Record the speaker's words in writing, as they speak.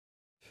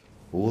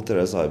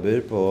O3 Cyber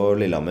på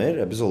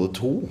Lillehammer, episode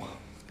 2.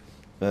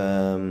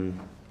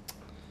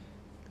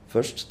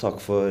 Først, takk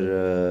for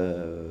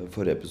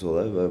forrige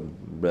episode. Det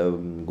ble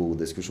en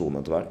god diskusjon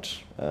etter hvert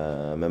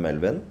med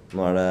Melvin.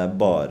 Nå er det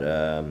bare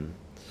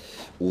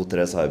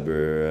O3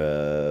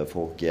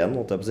 Cyber-folk igjen,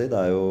 måtte jeg på si. Det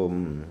er jo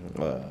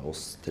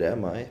oss tre,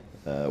 meg,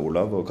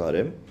 Olav og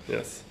Karim,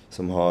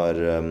 som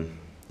har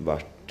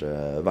vært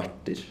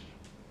verter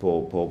på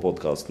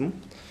podcasten.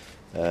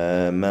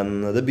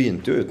 Men det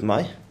begynte jo uten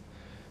meg.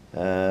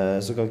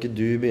 Så kan ikke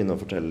du begynne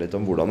å fortelle litt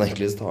om hvordan det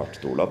egentlig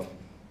startet, Olav?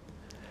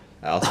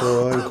 Ja,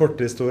 så den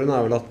korte historien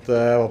er vel at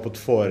jeg var på et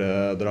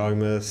foredrag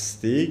med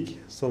Stig,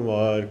 som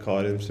var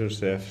Karims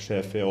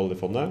sjef i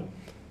oljefondet,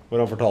 hvor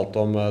han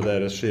fortalte om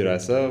deres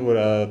skyreise, hvor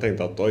jeg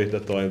tenkte at oi,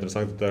 dette var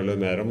interessant, dette vil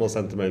jeg mer om, og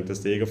sendte melding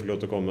til Stig og fikk lov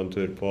til å komme en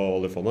tur på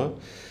oljefondet.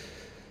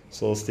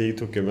 Så Stig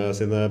tok med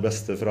sine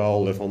beste fra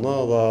oljefondet,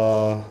 og da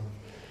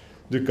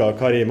dukket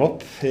Karim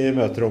opp i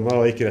møterommet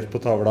og gikk rett på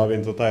tavla,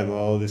 begynte å tegne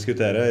og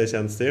diskutere i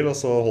kjent stil, og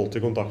så holdt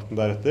vi kontakten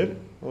deretter.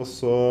 Og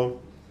så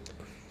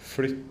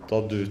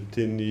flyttet du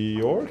til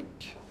New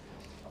York,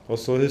 og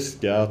så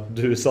husker jeg at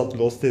du satt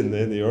låst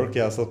inne i New York,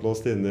 jeg satt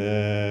låst inne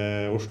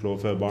i Oslo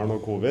før barn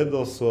og covid,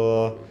 og så...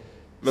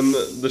 Men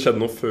det skjedde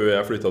noe før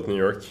jeg flyttet til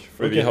New York,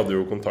 for vi hadde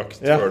jo kontakt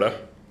før det.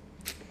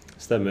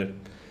 Stemmer.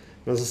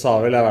 Men så sa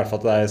vel jeg i hvert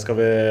fall til deg, skal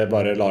vi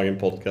bare lage en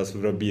podcast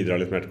for å bidra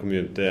litt mer til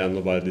community enn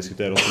å bare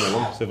diskutere oss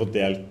imellom, så vi får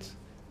delt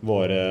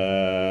våre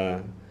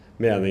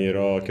meninger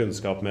og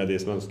kunnskap med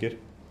de som ønsker.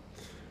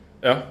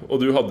 Ja, og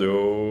du hadde jo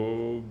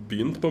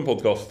begynt på en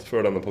podcast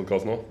før denne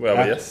podcasten også, hvor jeg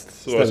var gjest,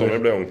 så det var sånn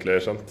vi ble ordentlig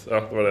kjent. Ja,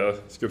 det var det jeg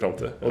skulle frem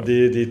til. Ja. Og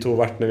de to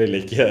vertene ville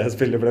ikke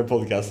spille på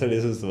podcaster, de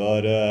syntes det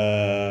var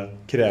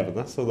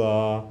krevende, så da...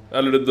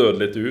 Eller det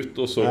døde litt ut,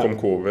 og så kom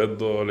covid,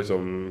 og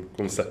liksom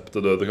konseptet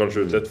døde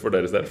kanskje ut litt for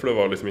deres del, for det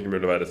var liksom ikke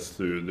mulig å være et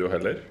studio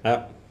heller. Ja,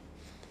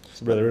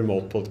 så ble det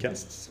remote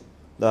podcasts.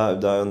 Det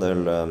er jo en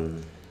del...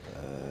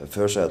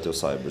 Før så heter jo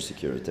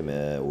Cybersecurity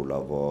med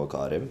Olav og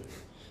Karim.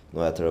 Nå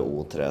heter det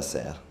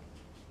O3C.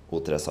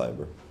 O3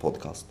 Cyber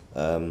podcast.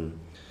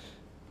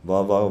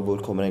 Hvor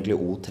kommer egentlig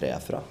O3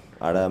 fra?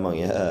 Er det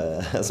mange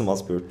som har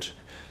spurt?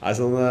 Nei,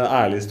 sånn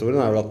ærlig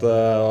historien er vel at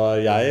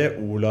jeg,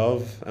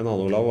 Olav, en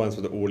annen Olav og en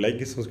som heter Oleg,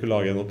 som skulle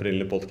lage den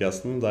opprinnelige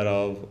podcasten,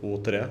 derav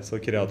O3, så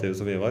kreative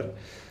som vi var.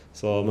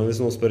 Så, men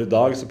hvis noen spør i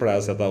dag, så pleier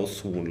jeg å si at det er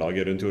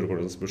ozonlaget rundt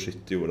jordkloden som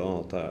beskytter jorda,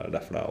 og at det er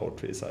derfor det er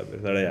O3 Cyber.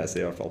 Det er det jeg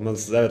sier i hvert fall. Men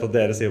jeg vet at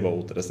dere sier bare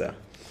O3C.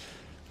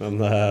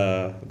 Men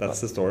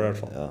that's the story i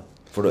hvert fall. Ja.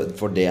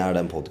 For det er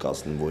den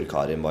podcasten hvor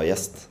Karim var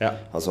gjest. Ja.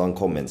 Altså han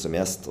kom inn som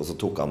gjest, og så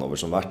tok han over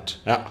som vert.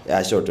 Ja.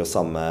 Jeg kjørte jo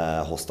samme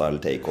hostile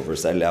takeover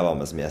selv. Jeg var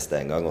med som gjest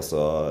en gang, og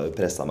så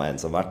presset meg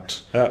inn som vert.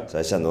 Ja. Så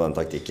jeg kjenner jo den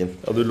taktikken.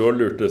 Ja, du lå og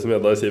lurte som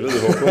gjedda i sivet,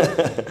 du Håkon.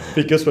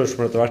 Fikk jo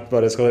spørsmål etter hvert,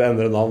 bare skal dere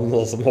endre navn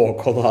nå som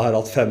Håkon har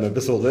hatt 5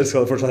 episoder?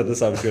 Skal det fortsatt hete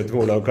Cybersecurity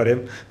med Olav og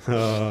Karim?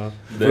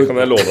 Det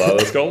kan jeg love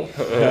deg det skal.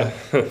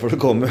 For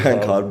det kom jo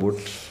en kar bort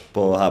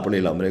her på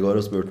Lillehammer i går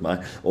og spurte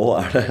meg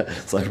er det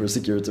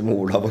Cybersecurity med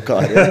Olav og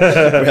Karim?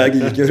 For jeg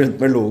gikk jo rundt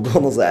med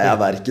logoen og så jeg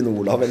hverken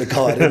Olav eller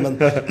Karim, men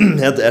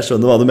jeg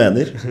skjønner hva du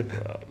mener.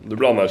 Ja, du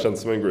ble anerkjent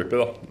som en groupie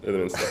da, i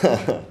det minste.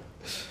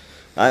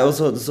 Nei, og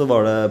så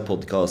var det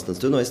podcast en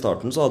stund, og i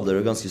starten så hadde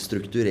dere ganske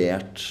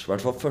strukturert, i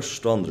hvert fall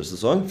første og andre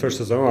sesong.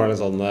 Første sesong var det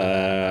en sånn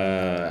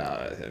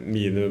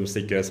minimum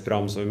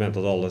sikkerhetsprogram som vi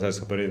mente at alle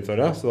selskaper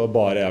innfører. Så det var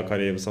bare jeg og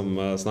Karim som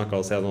snakket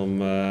oss gjennom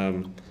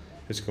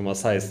jeg husker om det var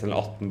 16 eller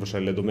 18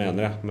 forskjellige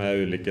domener med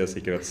ulike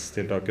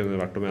sikkerhetstiltak under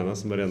hvert domene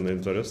som bare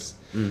innføres.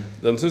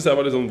 Den synes jeg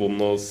var litt sånn vond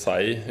å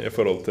si i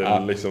forhold til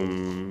liksom,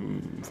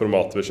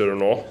 formatet vi kjører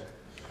nå,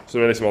 som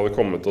vi liksom hadde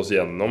kommet oss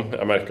gjennom.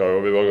 Jeg merket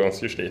jo vi var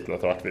ganske slitne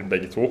etter hvert, vi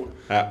begge to.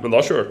 Ja. Men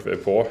da kjørte vi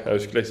på. Jeg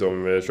husker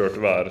liksom vi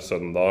kjørte hver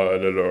søndag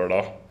eller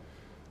lørdag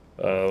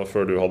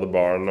før du hadde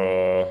barn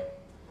og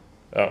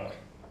ja.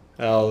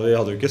 Ja, vi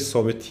hadde jo ikke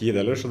så mye tid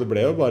heller, så det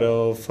ble jo bare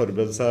å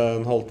forberede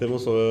seg en halvtime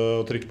og så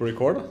trykke på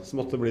record, da. Så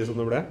måtte det bli som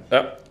det ble.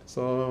 Ja.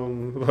 Så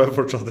det var jo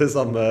fortsatt i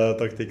samme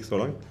taktikk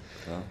så langt.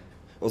 Ja.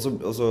 Og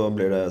så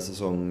blir det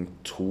sesong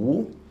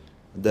 2.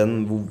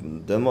 Den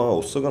var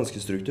også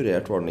ganske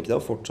strukturert, var den ikke det?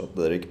 Og fortsatte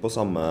dere ikke på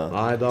samme spor?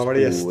 Nei, da var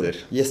det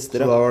gjester.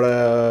 Så da var det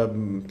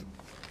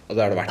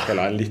det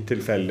vært litt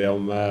tilfeldig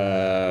om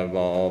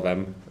hva og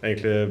hvem.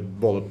 Egentlig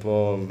både på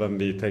hvem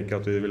vi tenker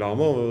at vi vil ha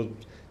med,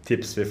 og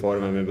tips vi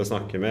får hvem vi bør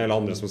snakke med, eller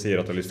andre som sier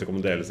at de har lyst til å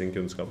komme og dele sin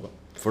kunnskap. Da.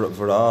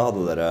 For da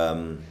hadde dere,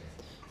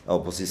 jeg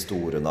holdt på å si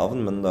store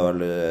navn, men det var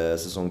vel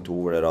sesong 2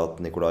 hvor dere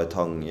hadde Nikolai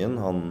Tangen,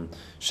 han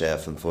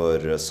sjefen for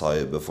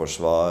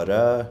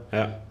cyberforsvaret,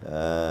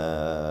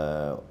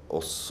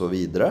 og så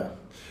videre.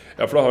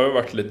 Ja, for det har jo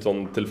vært litt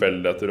sånn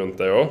tilfeldigheter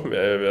rundt det også.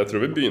 Jeg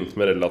tror vi begynte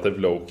med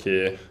relativt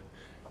low-key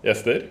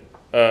gjester.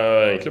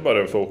 Egentlig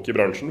bare folk i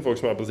bransjen, folk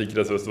som er på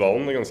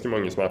Sikkerhetsfestivalen. Det er ganske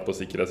mange som er på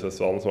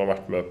Sikkerhetsfestivalen som har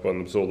vært med på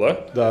en episode.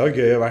 Det er jo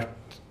gøy å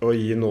vært å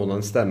gi noen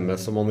en stemme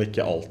som man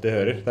ikke alltid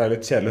hører. Det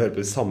litt kjedelig å høre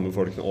på de samme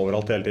folkene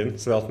overalt hele tiden.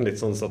 Så vi har hatt en litt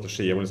sånn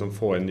strategi om å liksom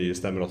få inn nye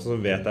stemmer også,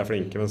 som vet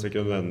flinke, men som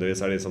ikke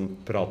nødvendigvis de som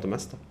prater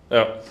mest. Da.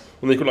 Ja,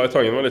 og Nikolai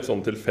Tangen var litt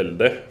sånn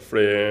tilfeldig,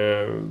 fordi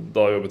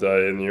da jobbet jeg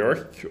i New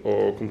York,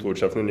 og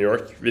kontorsjefen i New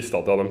York visste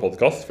at jeg hadde en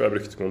podcast, for jeg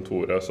brukte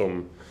kontoret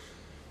som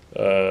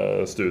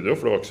studio,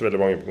 for det var ikke så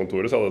veldig mange på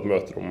kontoret, så jeg hadde et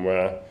møterom hvor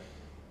jeg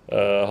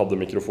hadde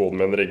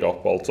mikrofonen min rigget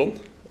opp og alt sånt.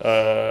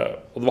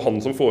 Og det var han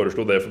som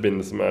foreslo det i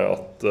forbindelse med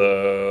at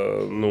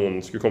noen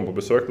skulle komme på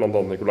besøk, blant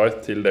annet Nikolai,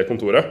 til det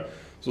kontoret.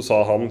 Så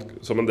sa han,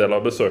 som en del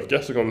av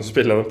besøket, så kan du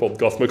spille en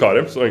podcast med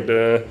Karim. Så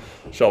egentlig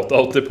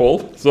shout-out til Paul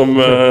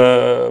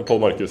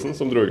Markussen,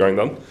 som dro i gang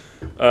den.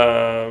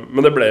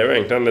 Men det ble jo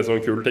egentlig en litt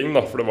sånn kul ting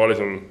da, for det var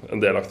liksom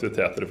en del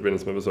aktiviteter i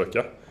forbindelse med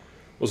besøket.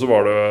 Og så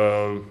var det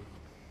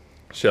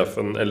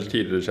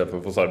tidligere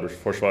sjefen for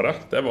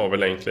Cyberforsvaret. Det var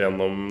vel egentlig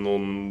gjennom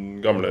noen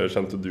gamle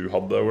kjente du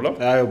hadde, Olav?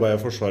 Jeg jobbet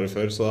i Forsvaret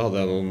før, så da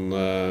hadde jeg noen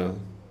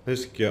jeg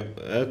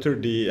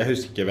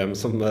husker ikke hvem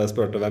som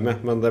spurte hvem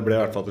men det ble i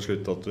hvert fall til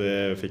slutt at vi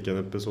fikk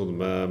en episode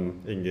med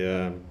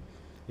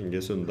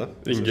Inge Sunde.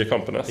 Inge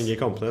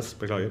Kampenes,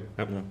 beklager.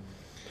 Ja.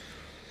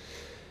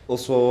 Og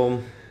så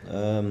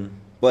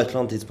på et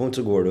eller annet tidspunkt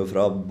så går det jo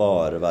fra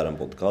bare være en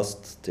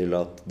podcast til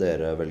at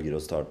dere velger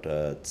å starte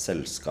et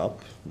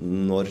selskap.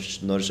 Når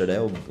skjer det,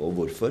 og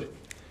hvorfor?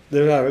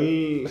 Det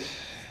vel,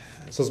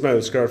 sånn som jeg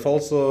husker i hvert fall,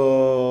 så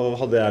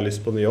hadde jeg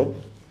lyst på ny jobb.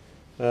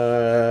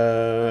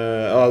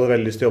 Jeg hadde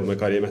veldig lyst til å jobbe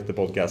med Karim etter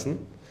podcasten.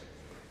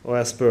 Og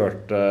jeg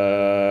spurte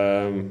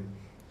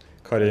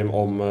Karim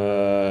om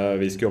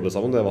vi skulle jobbe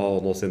sammen. Det var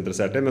han også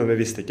interessert i, men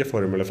vi visste ikke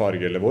form eller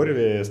farge eller hvor.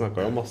 Vi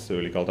snakket jo om masse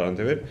ulike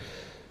alternativer.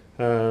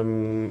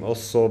 Og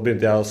så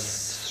begynte jeg å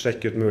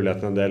sjekke ut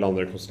mulighetene en del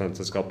andre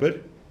konsulentselskaper,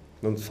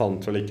 men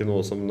fant vel ikke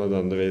noe som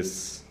nødvendigvis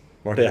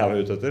var det jeg var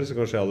ute etter, så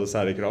kanskje jeg hadde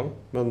særlig krav.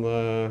 Men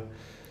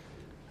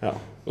ja.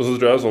 Og så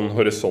tror jeg sånn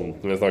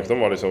horisonten vi snakket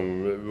om var liksom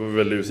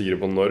veldig usikre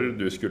på når.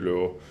 Du skulle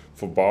jo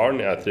få barn.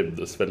 Jeg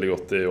trivdes veldig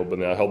godt i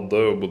jobben jeg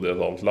hadde og bodde i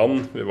et annet land.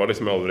 Vi var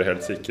liksom aldri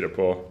helt sikre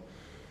på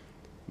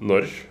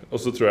når. Og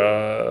så tror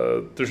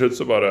jeg til slutt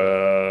så bare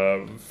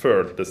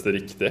føltes det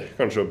riktig.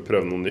 Kanskje å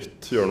prøve noe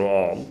nytt, gjøre noe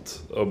annet.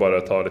 Og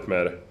bare ta litt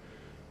mer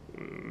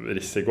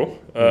risiko,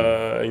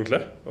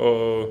 egentlig.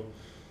 Og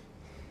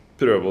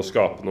prøve å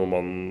skape noe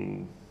man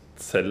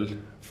selv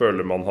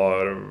føler man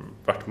har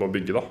vært med å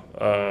bygge da,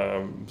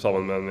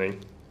 sammen med en gjeng.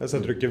 Jeg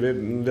tror ikke vi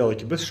hadde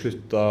ikke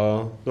besluttet.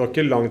 Det var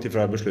ikke lang tid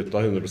fra jeg besluttet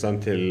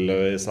 100% til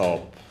vi sa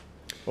opp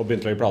og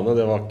begynte å legge planer.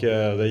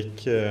 Det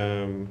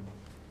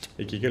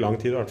gikk ikke lang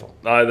tid i hvert fall.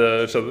 Nei, det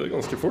skjedde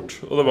ganske fort.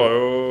 Og det var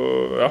jo,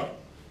 ja,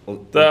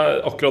 det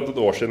akkurat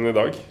et år siden i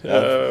dag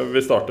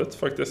vi startet,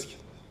 faktisk.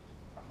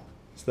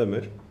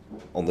 Stemmer.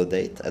 On the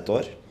date, et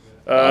år?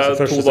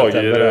 2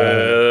 dager,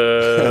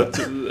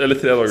 eller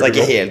 3 dager. Så det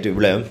ikke helt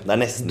jubileum, det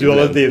nesten du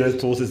hadde dine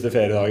 2 siste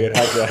feriedager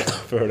her, tror jeg,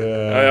 før du...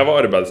 Jeg var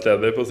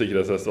arbeidsleder på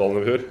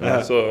Sikkerhetsfestivalen i fjor,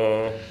 så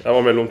jeg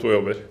var mellom 2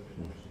 jobber.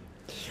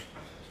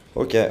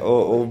 Ok,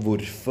 og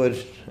hvorfor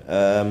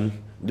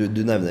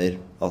du nevner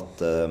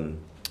at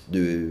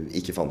du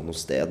ikke fant noe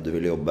sted du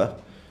ville jobbe,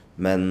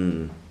 men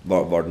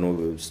var det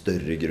noe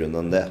større grunn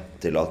enn det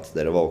til at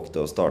dere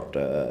valgte å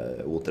starte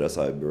O3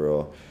 Cyber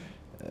og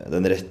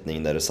den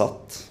retningen dere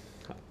satt?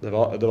 Det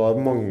var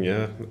mange,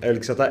 jeg vil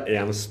ikke si at det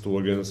en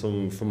stor grunn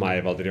som for meg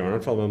var driveren, i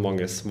hvert fall, men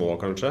mange små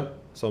kanskje,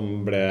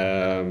 som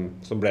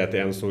ble til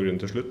en stor grunn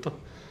til slutt. Da.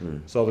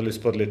 Så jeg hadde lyst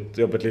på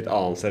jobbe et litt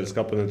annet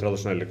selskap enn de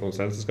tradisjonelle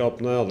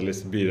konsulentselskapene, jeg hadde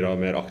lyst til å bidra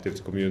mer aktivt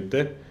til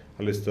community, jeg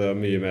hadde lyst til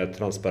mye mer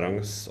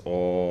transparens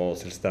og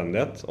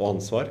selvstendighet og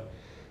ansvar,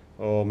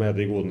 og med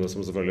de godene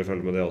som selvfølgelig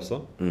følger med det også.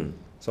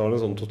 Så var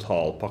det en sånn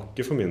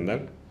totalpakke for min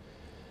del.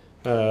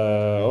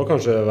 Og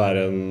kanskje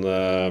være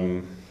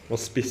å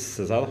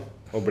spisse seg da.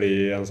 Å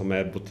bli en sånn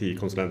mer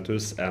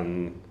boutique-konsulenthus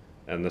enn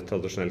et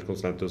tradisjonelt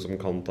konsulenthus som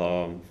kan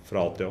ta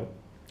fra A til Å.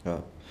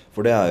 Ja,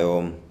 for det er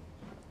jo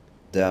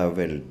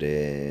veldig,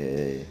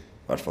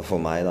 i hvert fall for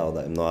meg da,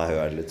 nå er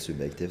jeg litt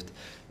subjektivt,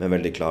 men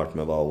veldig klart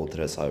med hva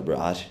O3 Cyber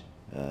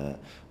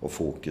og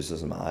fokuset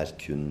som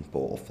kun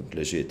på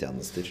offentlige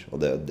skytjenester,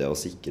 og det å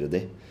sikre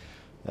de.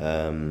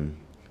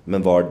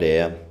 Men var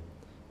det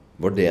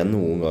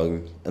noen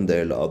gang en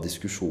del av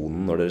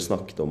diskusjonen når dere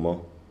snakket om å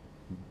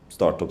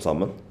starte opp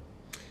sammen?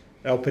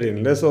 Ja,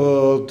 opprinnelig så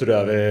tror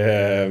jeg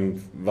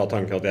vi var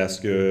tanken at jeg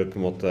skulle på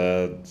en måte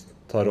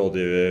ta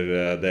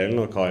rådgiverdelen,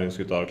 og Karin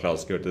skulle ta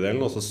cloud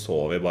security-delen, og så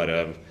vi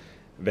bare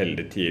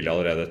veldig tidlig,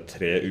 allerede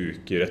 3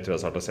 uker etter å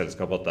ha startet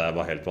selskap, at det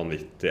var helt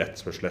vanvittig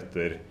etterspørsel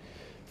etter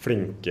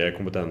flinke,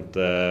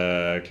 kompetente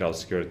cloud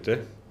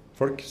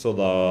security-folk. Så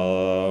da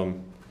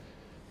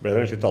ble det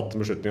egentlig tatt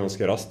en beslutning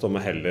ganske raskt om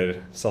å heller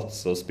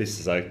satse og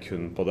spisse seg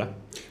kun på det.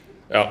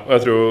 Ja, og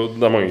jeg tror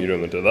det mange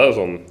grunner til det.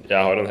 Sånn,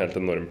 jeg har en helt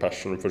enorm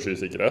passion for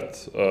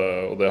skysikkerhet,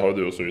 og det har jo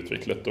du også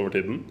utviklet over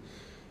tiden.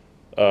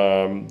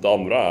 Det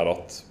andre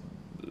at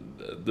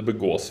det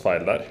begås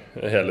feil der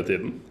hele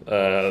tiden.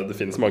 Det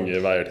finnes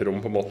mange veier til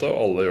rom på en måte,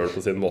 og alle gjør det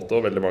på sin måte,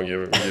 og veldig mange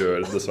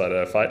gjør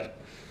dessverre feil.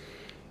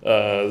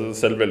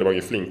 Selv veldig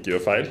mange flinke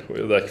gjør feil.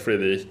 Og det ikke fordi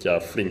de ikke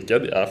flinke,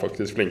 de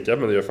faktisk flinke,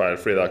 men de gjør feil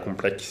fordi det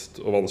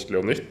komplekst og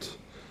vanskelig og nytt.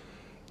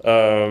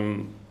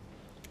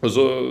 Og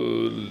så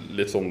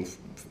litt sånn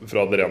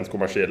fra det rent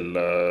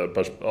kommersielle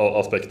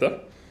aspektet,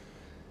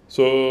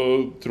 så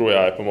tror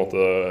jeg på en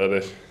måte,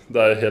 eller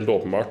det helt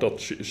åpenbart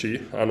at sky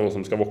noe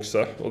som skal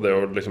vokse, og det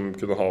å liksom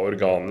kunne ha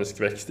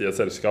organisk vekst i et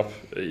selskap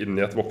inn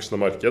i et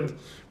voksende marked,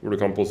 hvor du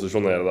kan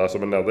posisjonere deg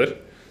som en leder,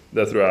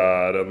 det tror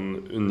jeg en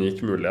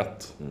unik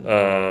mulighet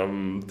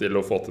til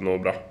å få til noe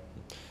bra.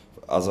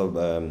 Altså,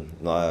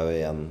 nå jeg jo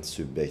igjen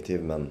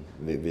subjektiv, men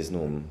hvis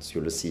noen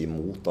skulle si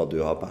imot at du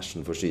har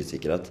passion for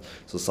skysikkerhet,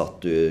 så satt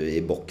du i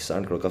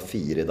bokseren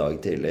 4:00 i dag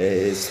tidlig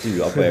i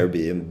stua på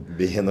Airbnb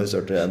og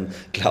kjørte en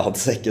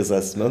cloud-sec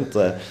assessment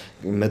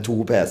med 2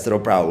 PC-er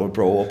og Prowler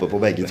Pro oppe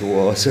på begge to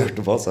og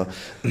kjørte på, så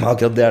men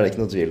akkurat det det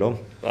ikke noe tvil om.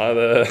 Nei,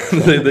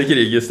 det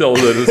kriges til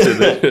alle deres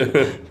sider.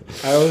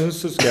 Jeg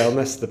husker jeg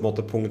neste på en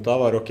måte punkt da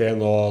var ok,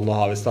 nå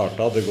har vi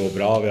startet, det går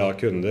bra, vi har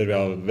kunder, vi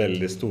har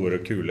veldig store,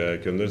 kule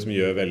kunder som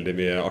gjør veldig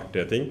mye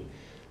artige ting.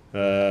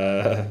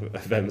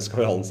 Hvem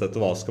skal vi ansette,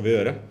 hva skal vi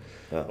gjøre?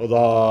 Ja. Og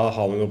da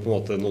har vi på en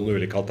måte noen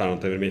ulike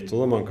alternativer i mitt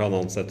hode. Man kan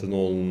ansette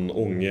noen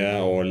unge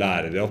og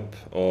lære de opp,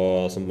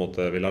 og som på en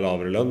måte vil ha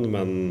lavere lønn,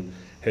 men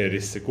høy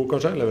risiko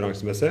kanskje,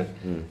 leveransemessig.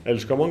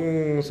 Ellers kan man,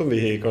 som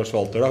vi kanskje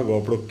valgte da, gå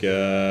og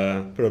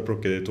prøve å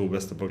plukke de 2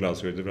 beste på cloud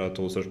security fra de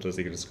 2 største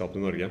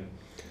sikkerhetsselskapene i Norge.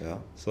 Ja.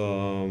 Så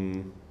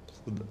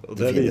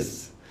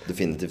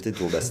definitivt de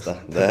 2 beste.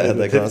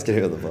 Det kan jeg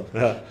skrive det på.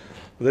 Ja.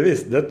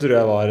 Det tror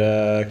jeg var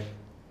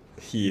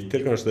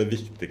hittil kanskje det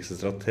viktigste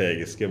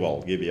strategiske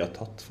valget vi har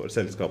tatt for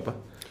selskapet.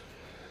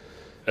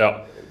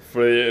 Ja,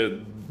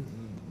 fordi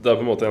det på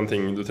en måte en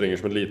ting du trenger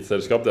som et lite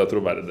selskap, det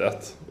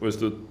troverdighet. Og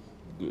hvis du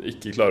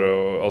ikke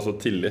klarer altså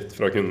tillit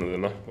fra kundene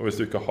dine, og hvis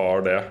du ikke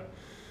har det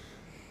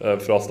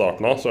fra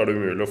starten av, så det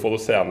umulig å få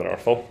det senere i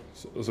hvert fall.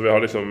 Så vi har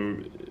liksom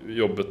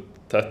jobbet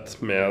tett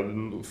med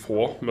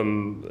få,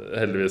 men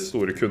heldigvis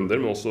store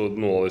kunder, men også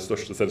noen av de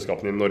største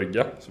selskapene i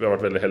Norge. Så vi har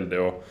vært veldig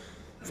heldige å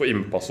få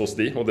innpass hos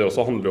de, og det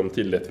også handler om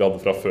tillit vi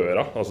hadde fra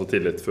før av, altså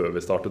tillit før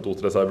vi startet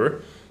O3 Cyber,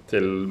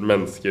 til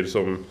mennesker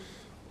som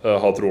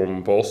har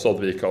troen på oss, at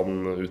vi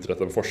kan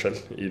utrette en forskjell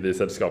i de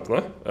selskapene,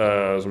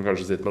 som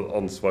kanskje sitter med et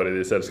ansvar i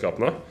de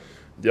selskapene.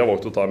 De har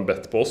valgt å ta en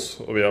bet på oss,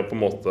 og vi har på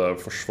en måte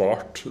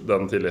forsvart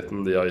den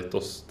tilliten de har gitt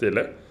oss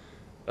tidlig.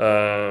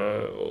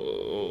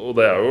 Og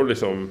det jo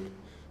liksom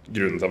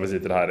grunnen til at vi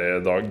sitter her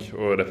i dag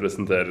og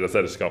representerer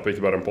selskapet,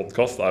 ikke bare en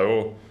podcast,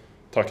 jo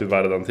takket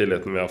være den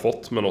tilliten vi har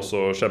fått, men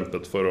også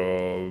kjempet for å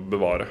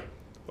bevare.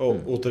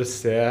 Og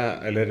O3C,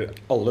 eller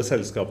alle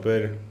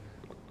selskaper,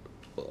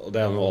 og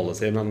det noe alle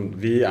sier, men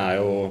vi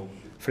jo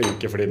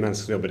flinke fordi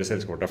mennesker som jobber i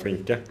selskapet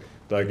flinke.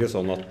 Det ikke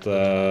sånn at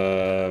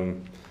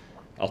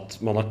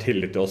man har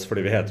tillit til oss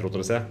fordi vi heter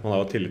O3C. Man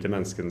har jo tillit til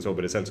menneskene som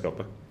jobber i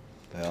selskapet.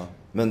 Ja,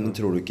 men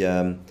tror du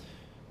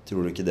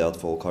ikke det at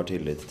folk har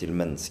tillit til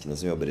menneskene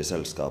som jobber i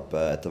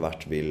selskapet etter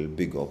hvert vil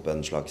bygge opp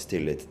en slags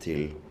tillit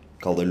til,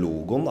 kall det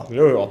logoen da?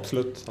 Jo,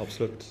 absolutt.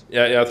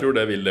 Jeg tror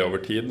det vil det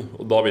over tid,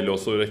 og da vil jo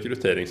også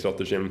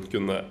rekrutteringsstrategien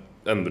kunne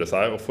endre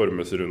seg og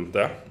formes rundt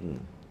det.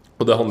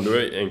 Og det handler jo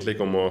egentlig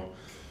ikke om å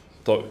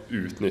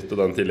utnytte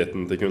den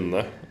tilliten til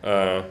kundene,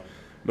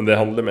 men det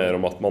handler mer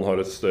om at man har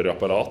et større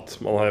apparat,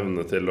 man har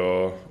evne til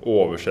å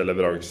overse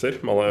leveranser,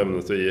 man har evne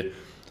til å gi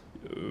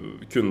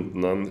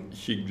kundene en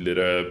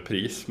hyggeligere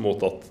pris mot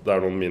at det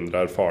noen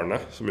mindre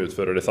erfarne som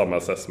utfører de samme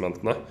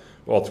assessmentene,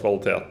 og at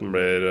kvaliteten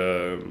blir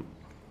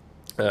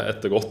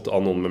ettergått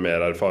av noen med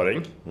mer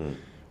erfaring.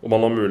 Og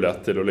man har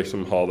mulighet til å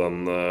liksom ha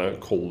den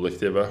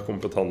kollektive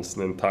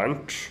kompetansen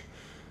internt.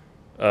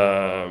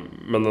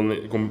 Men den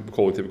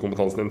kollektive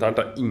kompetansen internt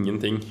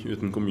ingenting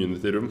uten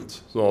community rundt.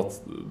 Sånn at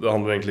det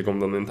handler egentlig ikke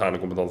om den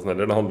interne kompetansen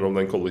heller. Det handler om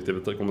den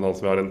kollektive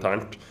kompetansen vi har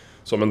internt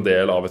som en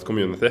del av et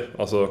community.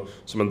 Altså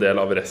som en del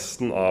av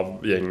resten av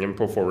gjengen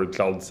på Forward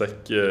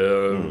CloudSec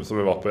som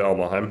vi var på i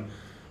Anaheim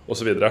og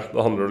så videre.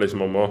 Det handler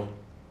liksom om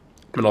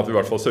men at vi i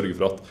hvert fall sørger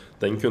for at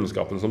den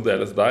kunnskapen som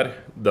deles der,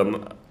 den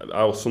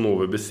også noe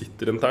vi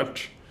besitter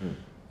internt.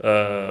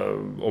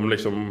 Om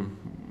liksom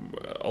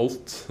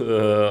alt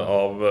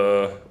av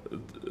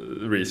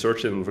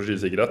research innenfor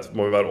skysikkerhet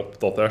må vi være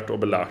oppdatert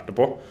og belærte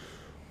på,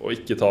 og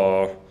ikke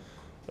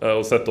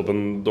og sette opp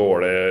en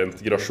dårlig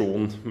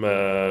integrasjon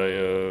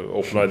med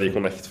OpenID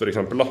Connect for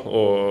eksempel,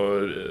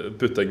 og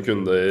putte en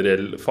kunde i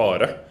reell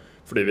fare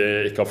fordi vi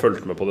ikke har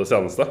fulgt med på det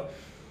seneste.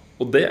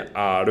 Og det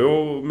det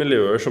jo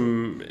miljøer som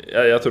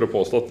jeg tør å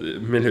påstå at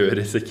miljøer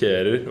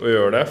risikerer å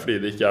gjøre det fordi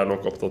de ikke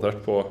nok oppdatert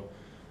på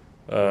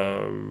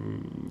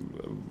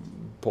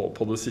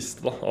det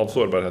siste da, av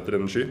sårbarheter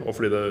innen sky, og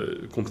fordi det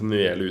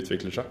kontinuerlig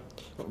utvikler seg.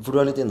 For du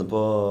litt inne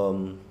på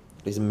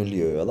liksom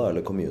miljøet da,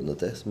 eller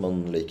community, som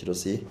man liker å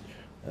si.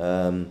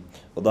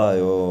 Og det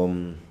jo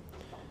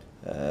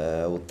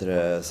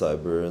O3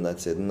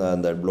 Cyber-nettsiden, det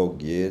en del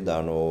blogger, det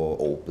noe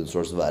open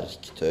source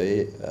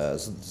verktøy,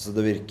 så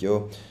det virker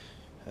jo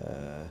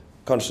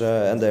kanskje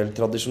en del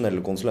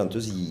tradisjonelle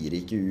konsulenthus gir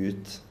ikke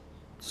ut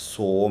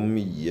så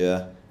mye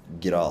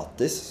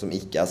gratis, som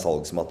ikke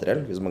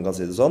salgsmateriell, hvis man kan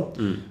si det sånn.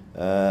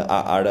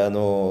 Det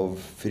noe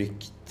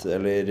frykt,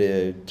 eller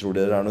tror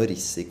dere det noe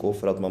risiko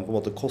for at man på en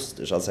måte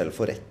koster seg selv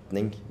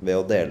forretning ved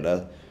å dele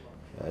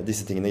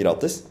disse tingene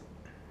gratis?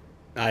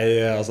 Nei,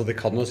 altså det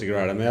kan jo sikkert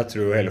være det, men jeg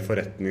tror hele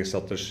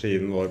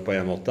forretningsstrategien vår på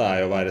en måte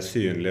jo å være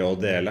synlig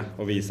og dele,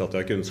 og vise at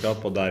vi har kunnskap,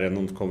 og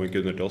derigjennom kommer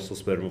kunder til oss og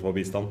spør om å få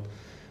bistand.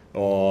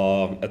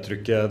 Og jeg tror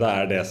ikke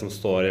det det som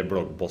står i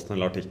bloggposten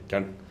eller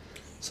artikkelen,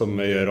 som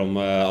gjør om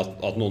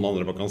at noen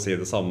andre kan si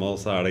det samme, og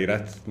så det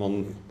greit. Man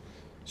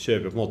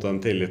kjøper på en måte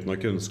den tilliten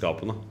og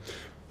kunnskapen.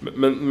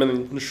 Men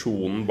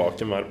intensjonen bak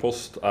enhver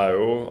post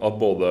jo at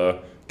både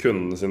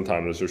kundens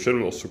interne ressurser,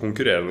 men også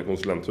konkurrerende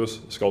konsulenthus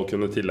skal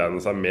kunne tilegne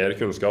seg mer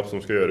kunnskap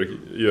som skal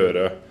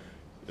gjøre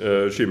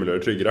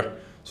skymiljøer tryggere.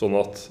 Sånn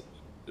at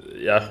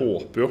jeg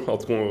håper jo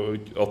at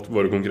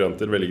våre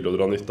konkurrenter velger å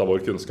dra nytte av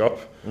vår kunnskap,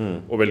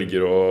 og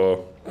velger å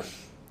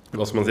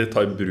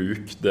ta i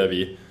bruk det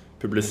vi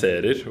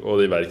publiserer og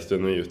de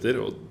verktøyene vi utgir,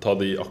 og ta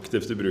de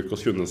aktivt i bruk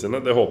hos kundene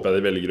sine. Det håper jeg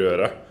de velger å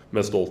gjøre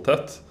med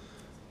stolthet.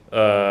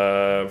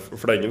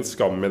 For det ingen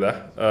skam i det.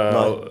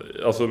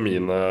 Altså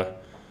min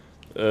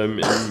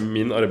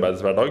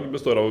arbeidshverdag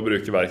består av å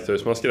bruke verktøy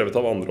som skrevet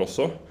av andre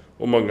også,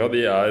 og mange av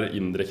de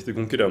indirekte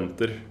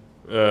konkurrenter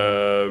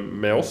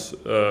med oss.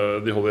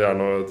 De holder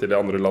gjerne til i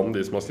andre land,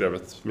 de som har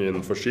skrevet mye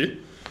innenfor sky.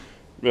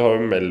 Vi har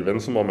jo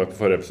Melvin som var med på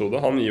forrige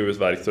episode. Han gir jo ut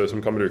verktøy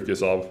som kan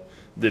brukes av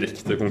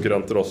direkte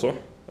konkurrenter også.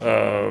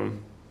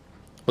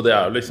 Og det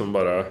jo liksom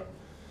bare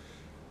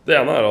det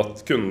ene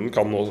at kunden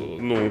kan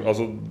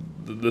altså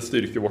det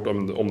styrker vårt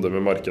omdømme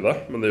i markedet,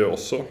 men det gjør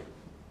også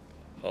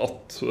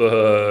at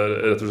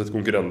rett og slett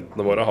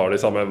konkurrentene våre har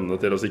de samme evnene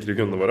til å sikre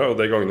kundene våre, og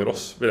det gagner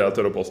oss, vil jeg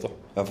tørre å påstå.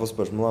 For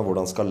spørsmålet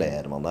hvordan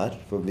skalerer man det her?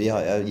 For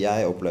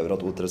jeg opplever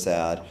at O3C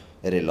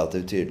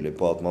relativt tydelig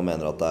på at man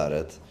mener at det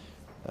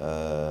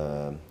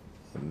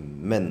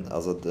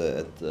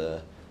et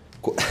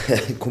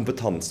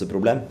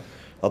kompetanseproblem,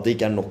 at det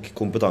ikke nok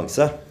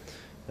kompetanse.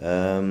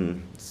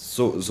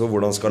 Så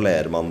hvordan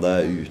skalerer man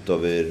det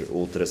utover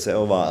O3C,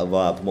 og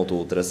hva på en måte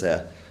O3C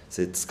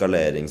sitt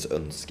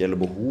skaleringsønske eller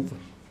behov?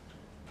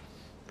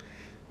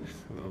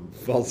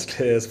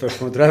 Vanskelig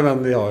spørsmål, tror jeg,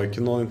 men vi har jo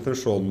ikke noen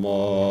intensjon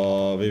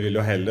med vi vil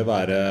jo heller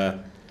være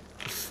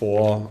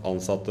få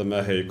ansatte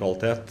med høy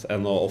kvalitet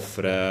enn å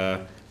offre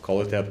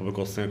kvalitet på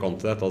bekostning av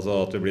kvantitet, altså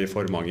at vi blir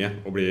for mange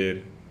og blir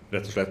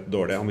rett og slett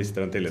dårlige og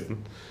mister den tilliten.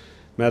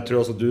 Men jeg tror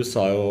også du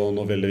sa jo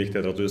noe veldig viktig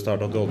etter at du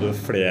startet, at du hadde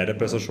flere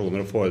prestasjoner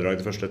og foredrag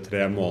de første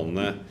 3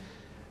 månedene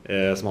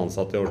som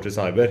ansatt i Orti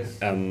Cyber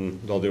enn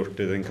du hadde gjort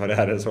i din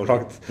karriere så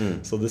langt.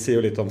 Så det sier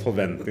jo litt om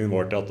forventningen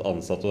vår til at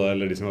ansatte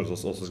eller de som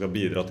også skal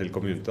bidra til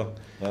community.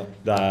 Ja.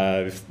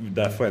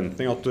 Det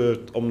forventning at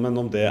men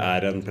om det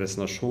en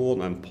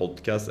presentasjon, en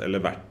podcast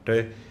eller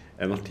verktøy,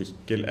 en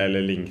artikkel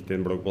eller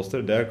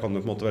LinkedIn-bloggposter, det kan du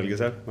på en måte velge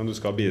selv, men du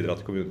skal bidra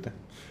til community.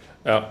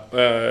 Ja,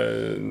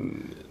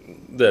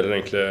 det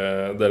egentlig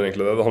det.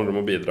 Det handler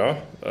om å bidra.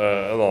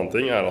 En annen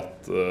ting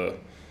at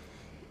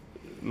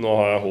nå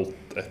har jeg holdt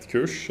et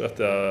kurs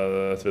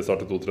etter vi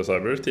startet O3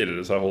 Cyber.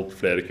 Tidligere så har jeg holdt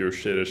flere kurs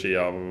i regi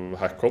av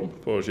Hackon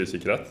på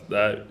skysikkerhet.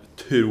 Det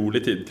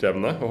utrolig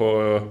tidkrevende og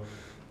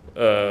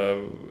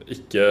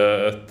ikke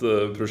et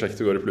prosjekt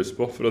det går i pluss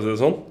på, for å si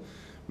det sånn.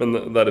 Men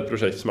det et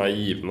prosjekt som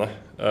givende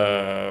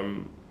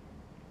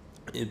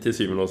til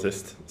syvende og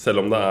sist. Selv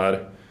om det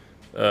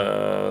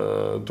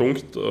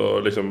tungt,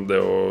 og liksom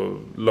det å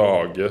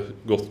lage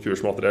godt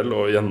kursmateriell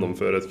og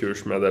gjennomføre et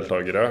kurs med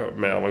deltakere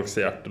med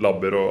avanserte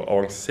labber og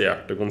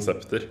avanserte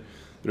konsepter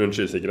rundt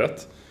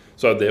skysikkerhet,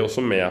 så det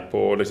også med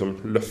på å liksom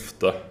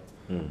løfte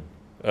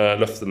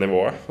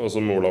nivået, og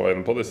som Ola var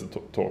inne på, disse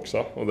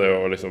talksa, og det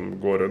å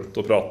liksom gå rundt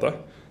og prate,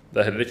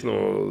 det heller ikke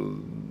noe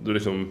du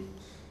liksom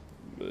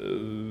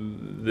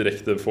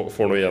direkte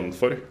får noe igjen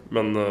for,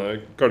 men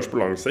kanskje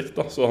på lang sikt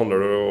da, så handler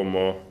det om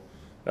å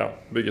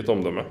bygge et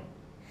omdømme.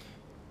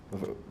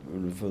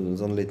 En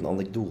sånn liten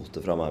anekdote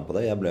fra meg på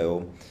det. Jeg ble jo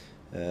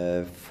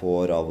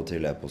får av og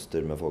til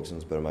e-poster med folk som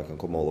spør om jeg kan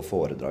komme og holde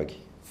foredrag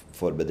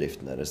for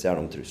bedriften deres,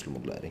 gjerne om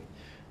trusselmodellering.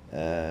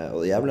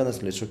 Og jeg ble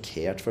nesten litt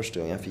sjokkert første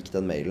gang jeg fikk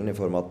den mailen i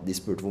form av at de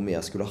spurte hvor mye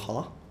jeg skulle ha.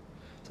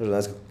 Så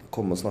jeg skal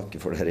komme og snakke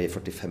for dere i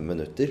 45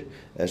 minutter.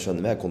 Jeg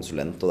skjønner jeg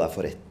konsulent og det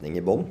forretning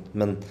i bånd,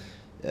 men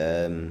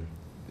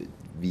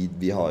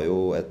vi har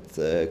jo et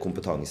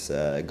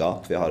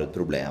kompetansegap, vi har et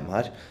problem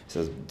her.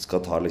 Så jeg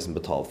skal ta liksom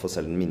betalt for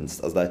selv den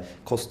minste. Altså det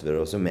koster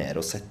oss jo mer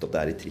å sette opp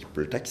det her i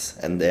trippeltekst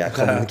enn det jeg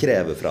kan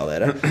kreve fra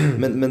dere.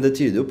 Men det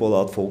tyder jo på da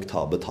at folk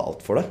tar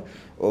betalt for det.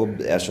 Og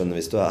jeg skjønner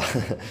hvis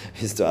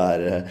du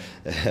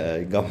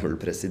gammel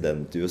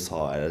president i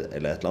USA eller et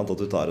eller annet,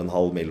 at du tar en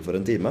halv mil for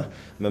en time.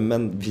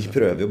 Men vi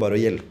prøver jo bare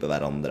å hjelpe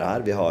hverandre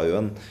her. Vi har jo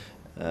en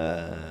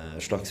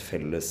slags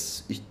felles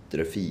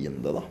ytre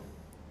fiende da.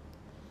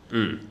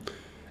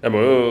 Jeg må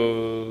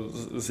jo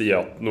si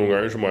at noen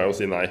ganger så må jeg jo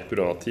si nei på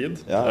grunn av tid,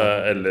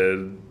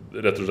 eller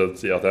rett og slett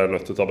si at jeg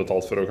nødt til å ta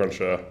betalt for å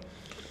kanskje,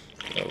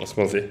 hva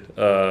skal man si,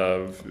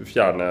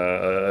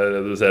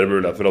 redusere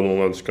mulighet for at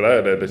noen ønsker det,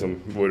 eller liksom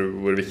hvor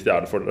viktig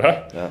det for dere.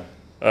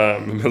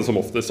 Men som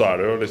ofte så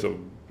det jo liksom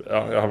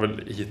jeg har vel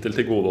hittil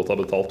til gode å ta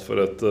betalt for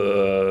et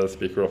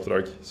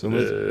speakeroppdrag i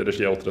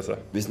regi av S04E11.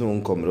 Hvis noen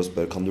kommer og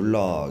spør kan du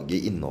lage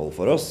innhold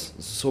for oss,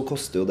 så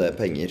koster jo det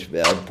penger,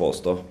 vil jeg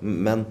påstå.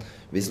 Men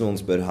hvis noen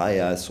spør hei,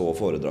 jeg så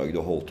foredrag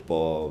du holdt på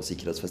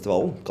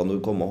Sikkerhetsfestivalen, kan du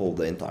komme og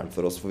holde det internt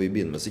for oss, for vi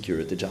begynner med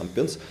Security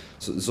Champions,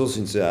 så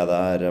synes jeg det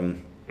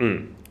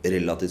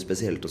relativt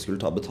spesielt å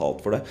skulle ta betalt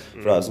for det.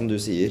 For det som du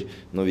sier,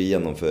 når vi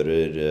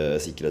gjennomfører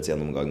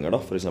sikkerhetsgjennomganger da,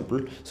 for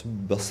eksempel, så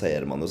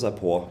baserer man jo seg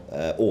på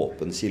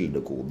åpen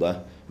kildekode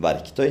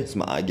verktøy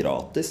som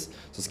gratis.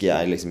 Så skal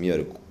jeg liksom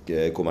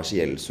gjøre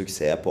kommersiell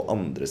suksess på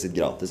andre sitt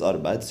gratis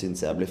arbeid,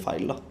 synes jeg blir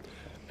feil da.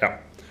 Ja,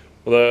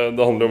 og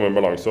det handler jo om en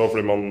balanse også,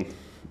 fordi man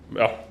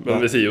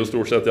men vi sier jo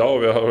stort sett ja,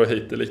 og vi har jo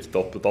hittil ikke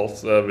tatt betalt,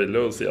 så jeg vil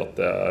jo si at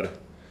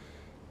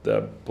det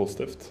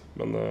positivt,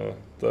 men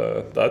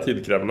det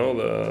tilkrevende, og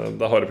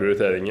det harde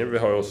prioriteringer. Vi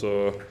har jo også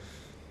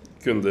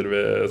kunder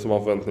som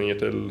har forventninger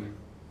til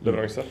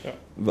leveranse. Ja.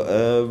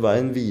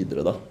 Veien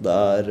videre da,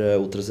 der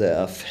O3C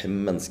 5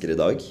 mennesker i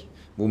dag.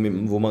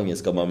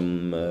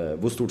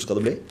 Hvor stort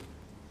skal det bli?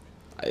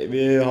 Nei,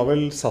 vi har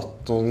vel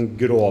satt noen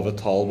grove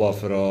tall bare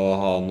for å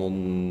ha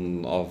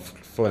noen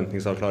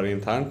forventningsavklaring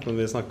internt, men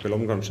vi snakker vel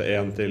om kanskje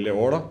 1 til i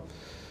år da.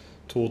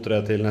 2-3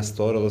 til neste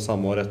år og det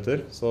samme år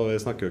etter, så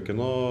vi snakker jo ikke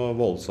noe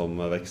voldsom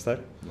vekst her.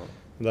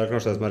 Men det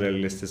kanskje det som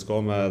realistisk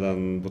også med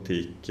den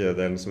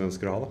butikkdelen som vi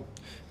ønsker å ha da.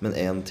 Men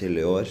 1 til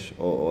i år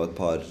og et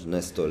par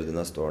neste år de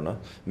neste årene.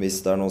 Hvis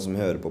det noen som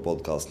hører på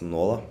podcasten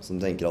nå da, som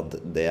tenker at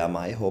det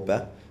meg, håper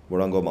jeg,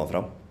 hvordan går man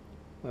fram?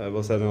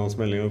 Bare sende noen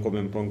melding og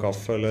komme inn på en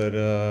kaffe, eller...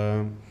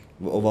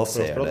 Og hva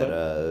ser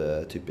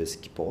dere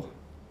typisk på?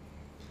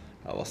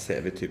 Ja, hva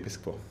ser vi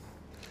typisk på?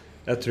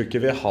 Jeg tror ikke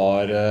vi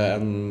har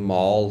en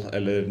mal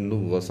eller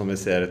noe som vi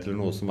ser etter,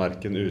 noe som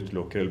hverken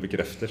utelukker eller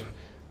bekrefter.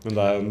 Men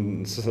det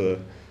en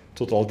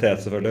totalitet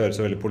selvfølgelig, høres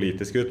jo veldig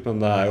politisk ut,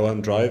 men det jo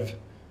en drive.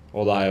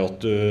 Og det jo at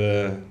du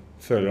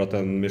føler at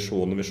den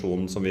misjonen og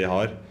visjonen som vi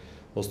har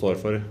og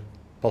står for,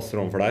 passer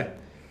om for deg.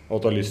 Og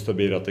at du har lyst til å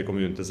bidra til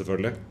community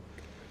selvfølgelig.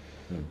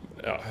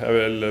 Ja, jeg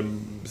vil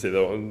si det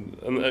også.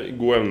 En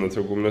god evne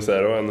til å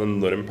kommunisere og en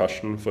enorm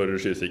passion for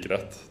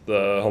skysikkerhet.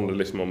 Det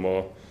handler liksom om å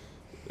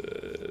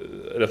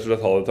rett og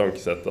slett ha det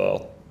tankesettet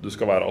at du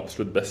skal være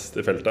absolutt best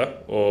i feltet,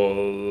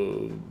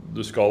 og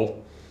du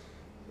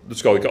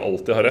skal ikke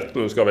alltid ha rett,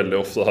 men du skal veldig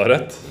ofte ha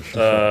rett.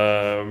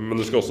 Men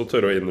du skal også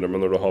tørre å innrømme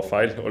når du har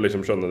feil, og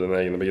liksom skjønne dine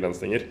egne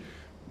begrensninger.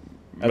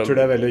 Jeg tror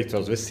det veldig viktig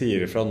at vi sier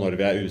ifra når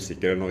vi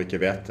usikre, eller når vi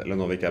ikke vet, eller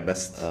når vi ikke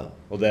best. Ja.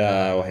 Og det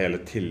jo hele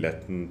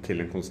tilliten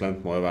til en konsulent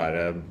må jo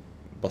være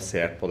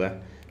basert på det.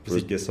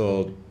 Hvis ikke så...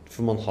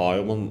 For man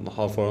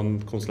får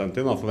en konsulent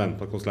inn, og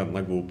forventer at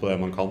konsulenten god på det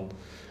man kan,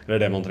 eller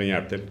det man trenger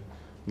hjelp til.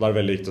 Da det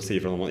veldig viktig å si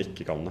ifra når man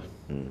ikke kan det.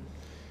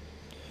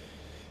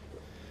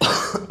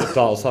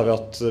 Da har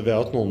vi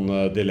hatt noen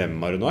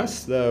dilemmaer underveis.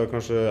 Det jo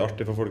kanskje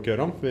artig for folk å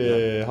gjøre. Vi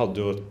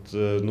hadde jo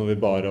når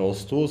vi bare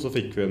oss to, så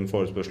fikk vi en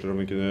forespørsel om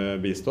vi kunne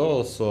bistå,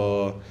 og så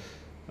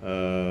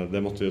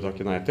det måtte vi jo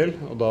takke nei til.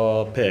 Og da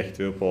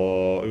pekte vi jo på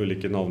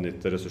ulike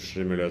navngitte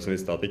ressurser i miljøet som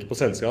visste at ikke på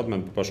selskap,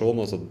 men på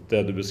person. Altså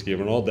det du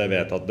beskriver nå, det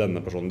vet at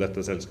denne personen,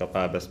 dette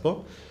selskapet best på.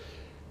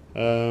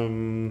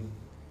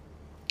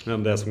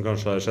 Men det som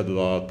kanskje skjedde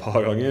da et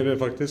par ganger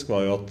faktisk,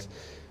 var jo at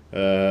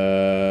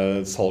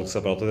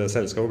salgsapparatet i det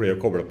selskapet blir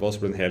å koble på oss,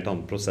 blir en helt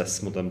annen prosess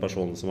mot den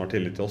personen som har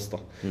tillit til oss da.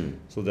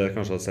 Så det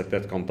kanskje har sett i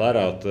etterkant der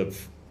at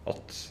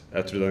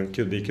jeg tror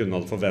de kunne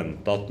hadde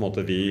forventet at på en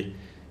måte, vi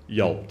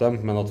hjalp dem,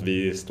 men at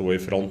vi stod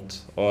i front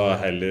og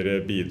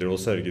heller bidro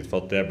og sørget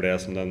for at det ble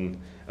som den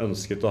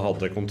ønsket og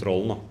hadde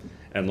kontrollen da,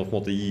 enn å på en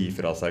måte gi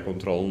fra seg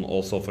kontrollen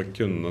og så få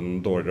kunden en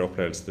dårligere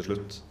opplevelse til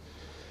slutt.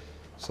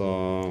 Så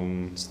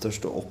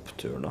største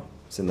oppturen da,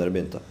 siden dere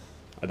begynte?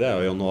 Det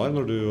jo i januar,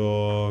 når du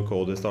og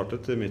Cody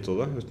startet i mitt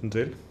hode, uten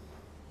tvil.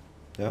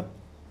 Ja.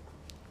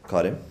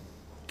 Karim?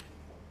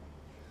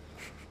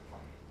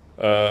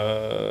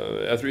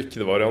 Jeg tror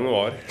ikke det var i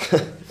januar.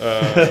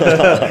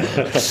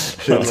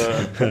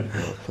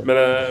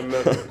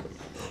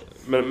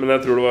 Men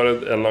jeg tror det var en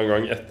eller annen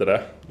gang etter det,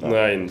 når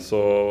jeg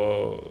innså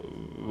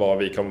hva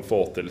vi kan få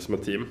til som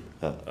et team.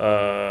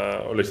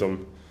 Og liksom,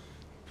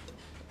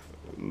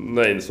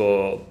 når jeg innså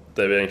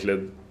det vi egentlig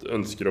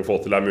ønsker å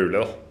få til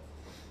mulig da.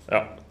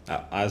 Ja,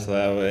 altså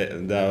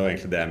det jo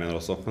egentlig det jeg mener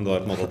også. Men det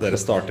var på en måte at dere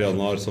startet i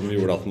januar som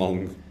gjorde at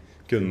man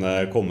kunne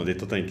komme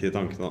dit og tenke de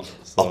tankene.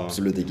 Så.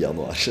 Absolutt ikke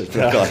januar.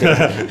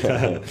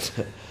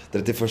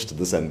 31.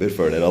 desember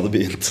før dere hadde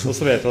begynt. Og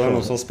så vet jeg at det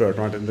noen som har spurt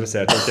og vært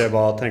interessert. Okay,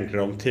 hva tenker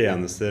dere om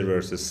tjenester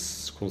versus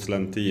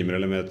konsulenttimer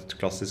eller med et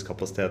klassisk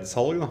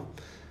kapasitetssalg da?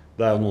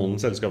 Det jo noen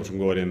selskaper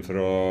som går inn for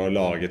å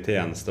lage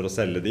tjenester og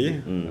selge de.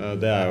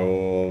 Det jo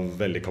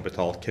veldig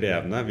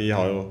kapitalkrevende. Vi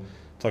har jo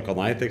takket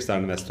nei til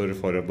eksterne investorer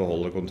for å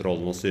beholde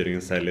kontrollen og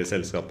styringen selv i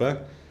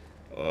selskapet.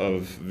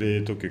 Vi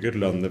tok jo ikke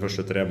ut lønn de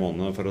første 3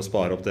 månedene for å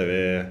spare opp det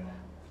vi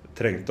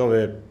trengte, og vi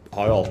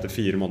har jo alltid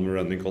 4 måneder med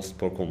running cost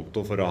på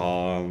konto for å ha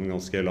en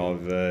ganske lav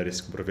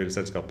risikoprofil i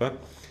selskapet.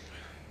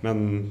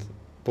 Men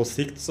på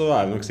sikt så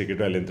vi nok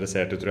sikkert veldig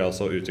interessert i, tror jeg,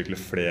 å utvikle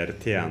flere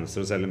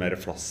tjenester og selge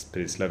mer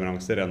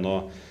fastprisleveranser enn å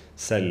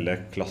selge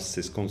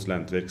klassisk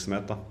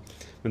konsulentvirksomhet da.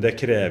 Men det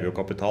krever jo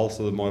kapital,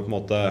 så du må jo på en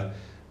måte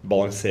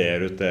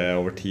balansere ut det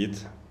over tid.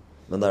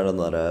 Men det den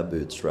der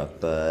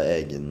bootstrap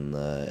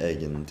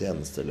egen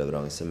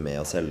tjenesteleveranse med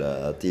å selge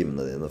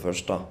timene dine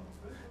først da?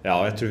 Ja,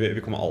 jeg tror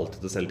vi kommer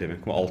alltid til å selge timer.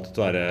 Vi kommer alltid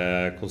til å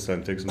være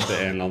konsulentvirksomhet i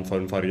en eller annen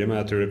form farge, men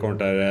jeg tror det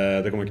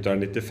kommer ikke til å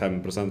være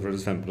 95%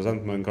 versus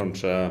 5%, men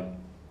kanskje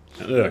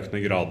en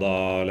økende grad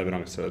av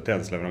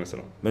tjenesteleveranser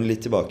da. Men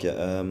litt tilbake,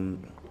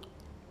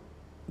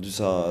 du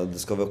sa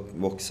det skal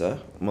vokse,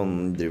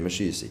 man driver med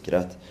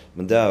skysikkerhet,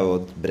 men det jo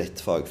et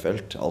bredt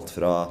fagfelt, alt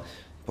fra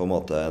på en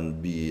måte en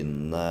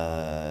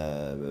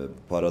begynnende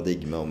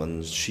paradigme om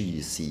en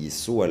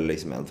sky-CISO, eller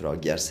liksom en fra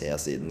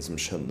GRC-siden som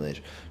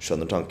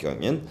skjønner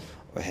tankegangen,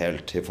 og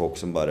helt til folk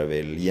som bare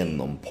vil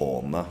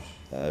gjennompåne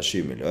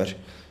skymiljøer.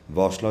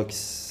 Hva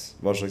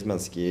slags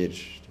mennesker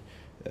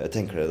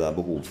tenker dere det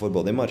behov for,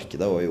 både i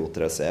markedet og i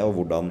O3C, og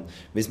hvordan,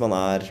 hvis man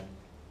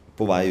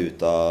på vei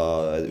ut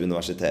av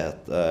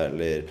universitet,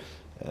 eller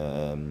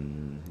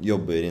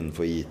jobber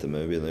innenfor IT,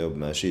 men begynner å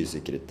jobbe med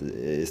skysikkerhet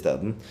i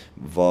stedet,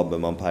 hva bør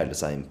man peile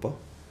seg inn på?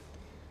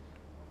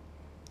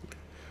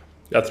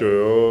 Jeg tror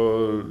jo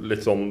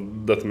litt sånn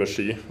dette med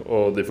sky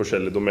og de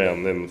forskjellige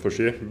domenene innenfor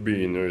sky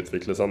begynner å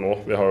utvikle seg nå.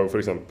 Vi har jo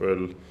for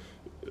eksempel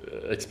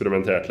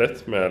eksperimentert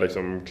litt med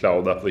liksom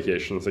Cloud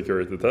Application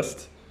Security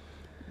Test.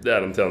 Det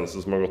en tjeneste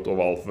som har gått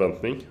over all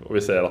forventning, og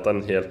vi ser at det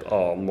en helt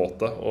annen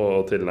måte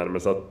å tilnærme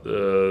seg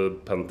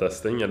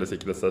pentesting eller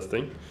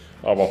sikkerhetstesting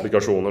av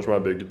applikasjoner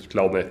som bygd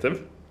cloud native.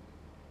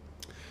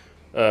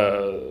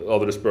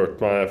 Hadde du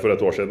spurt meg for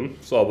et år siden,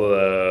 så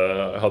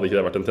hadde ikke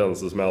det vært en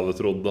tjeneste som jeg hadde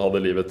trodd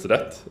hadde livets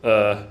rett.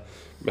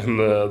 Men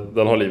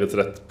den har livets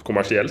rett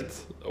kommersielt,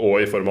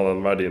 og i form av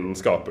den verdien den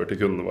skaper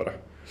til kundene våre.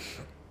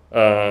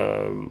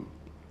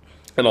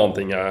 En annen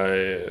ting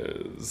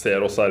jeg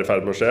ser også i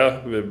ferd med å skje,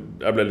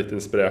 jeg ble litt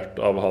inspirert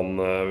av han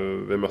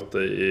vi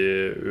møtte i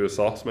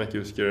USA, som jeg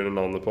ikke husker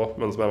navnet på,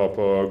 men som jeg var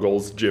på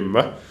Gold's Gym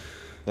med,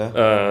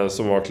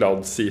 som var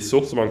Cloud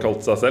CISO, som han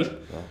kalte seg selv.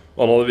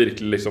 Og han hadde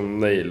virkelig liksom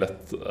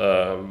nailet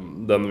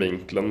den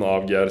vinkelen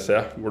av GRC,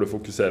 hvor du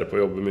fokuserer på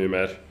å jobbe mye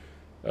mer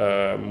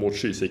mot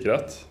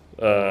skysikkerhet,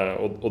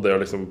 og det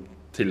å liksom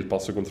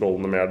tilpasse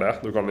kontrollene mer det.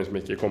 Du kan liksom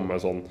ikke komme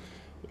med sånn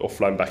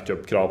offline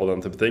backup-krav og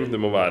den type ting. Du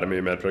må være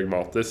mye mer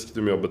pragmatisk. Du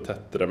må jobbe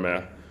tettere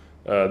med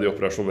de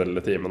operasjonelle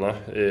timene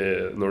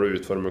når du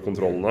utformer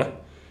kontrollene.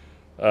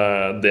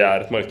 Det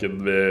et marked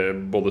vi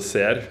både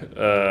ser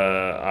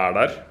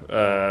der,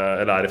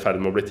 eller i ferd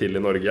med å bli til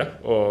i Norge,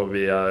 og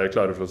vi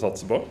klare for å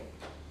satse på.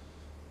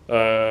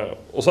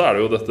 Og så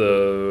det jo dette,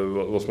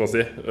 hva skal man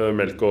si,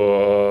 melk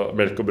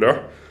og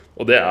brød.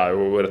 Og det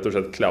jo rett og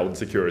slett Cloud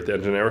Security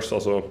Engineers,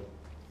 altså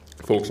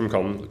folk som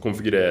kan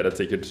konfigurere et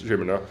sikkert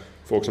skymiljø,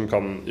 folk som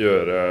kan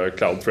gjøre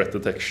Cloud Threat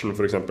Detection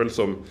for eksempel,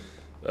 som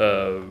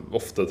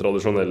ofte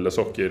tradisjonelle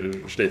sokker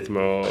sliter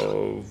med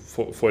å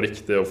få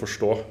riktig å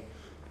forstå,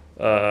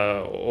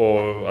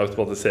 og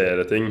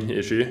automatisere ting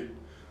i sky.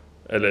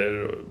 Eller,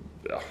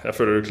 ja, jeg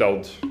føler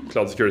Cloud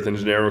Security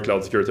Engineer og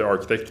Cloud Security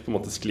Architect på en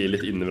måte sklir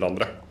litt inn i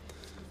hverandre.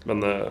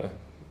 Men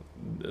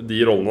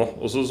de rollene,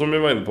 også som vi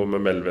var inne på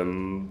med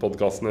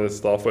Melvin-podcasten i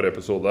sted, forrige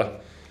episode,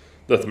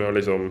 dette med å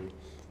liksom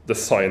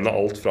designe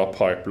alt fra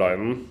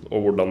pipelinen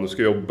og hvordan du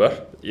skal jobbe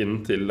inn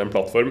til en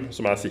plattform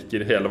som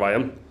sikker hele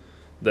veien.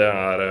 Det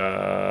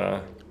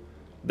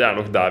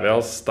nok der vi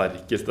har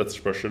sterkest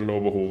etterspørsel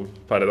og behov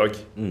per i dag.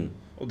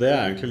 Og det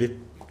egentlig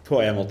på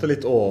en måte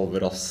litt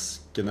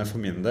overraskende for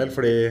min del,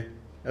 fordi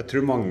jeg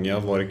tror mange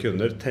av våre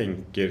kunder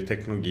tenker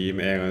teknologi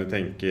med en gang de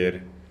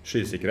tenker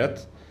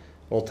skysikkerhet,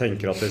 og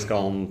tenker at de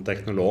skal ha en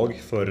teknolog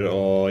for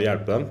å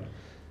hjelpe dem.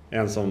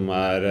 En som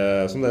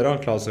som dere,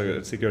 Cloud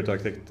Security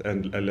Architect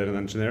eller en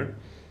engineer.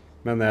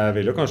 Men jeg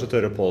vil jo kanskje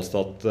tørre påstå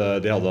at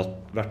de hadde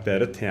vært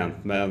bedre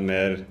tjent med en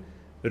mer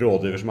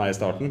rådgiver som i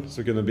starten,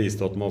 som kunne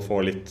bistått med å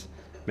få litt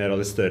mer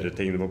av de større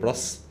tingene på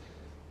plass.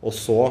 Og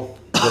så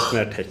gått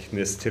mer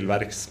teknisk til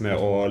verks med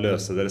å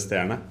løse det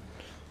resterende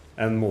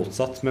enn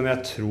motsatt. Men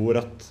jeg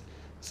tror at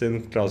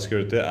siden Cloud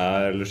Security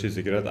eller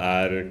skysikkerhet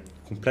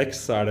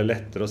kompleks, så det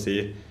lettere å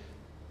si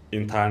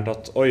internt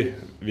at oi,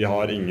 vi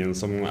har ingen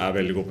som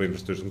veldig god på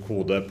infrastruktur som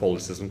kode,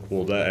 policy som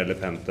kode, eller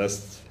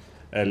pentest,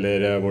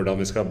 eller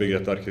hvordan vi skal bygge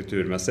dette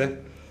arkitekturmessig.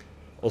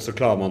 Og så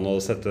klarer man å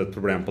sette et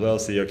problem på det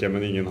og si ok,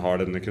 men ingen har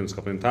denne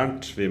kunnskapen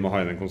internt, vi må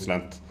ha inn en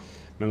konsulent.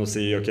 Men å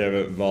si ok,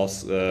 hva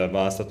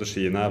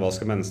strategien hva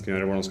skal menneskene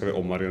gjøre, hvordan skal vi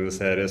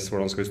omorganiseres,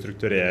 hvordan skal vi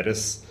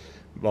struktureres,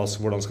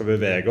 hvordan skal vi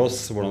bevege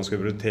oss, hvordan skal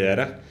vi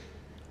prioritere,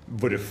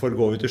 hvorfor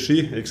går vi til sky?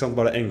 Ikke sant?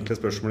 Bare enkle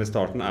spørsmål i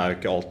starten jo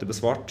ikke alltid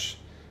besvart.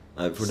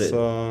 Nei, for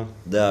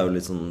det jo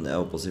litt sånn, jeg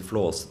håper å si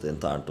flåsete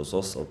internt hos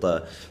oss, at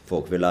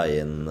folk vil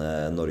leie inn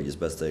Norges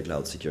beste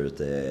Cloud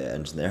Security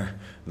Engineer,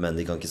 men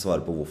de kan ikke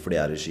svare på hvorfor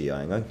de i skya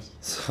en gang.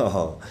 Så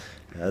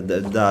det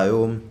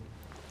jo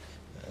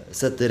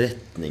sette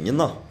retningen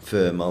da,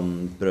 før man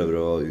prøver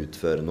å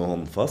utføre noe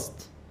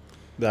håndfast.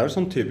 Det jo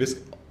sånn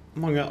typisk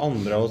mange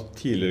andre og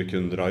tidligere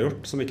kunder har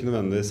gjort, som ikke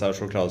nødvendigvis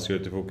så cloud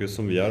security-fokus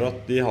som vi har,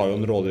 at de har jo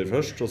en rådgiver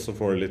først, og så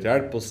får de litt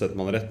hjelp, og så setter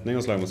man retning,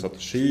 og så lager man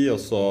strategi, og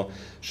så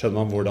skjønner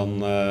man hvordan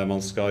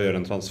man skal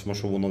gjøre en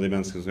transformasjon av de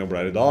menneskene som jobber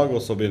der i dag,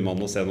 og så begynner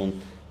man å se noen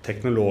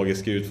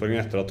teknologiske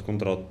utfordringer etter at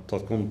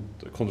tatt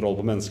kontroll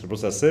på menneskelige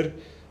prosesser,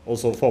 og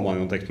så får man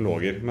jo noen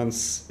teknologer.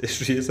 Mens i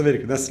Sky så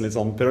virker det nesten litt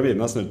sånn,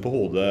 pyramiden snudd på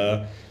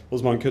hodet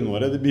hos mange kunder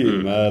våre. De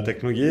begynner med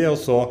teknologi, og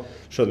så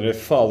skjønner de,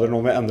 fader,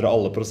 nå må vi endre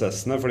alle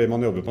prosessene, fordi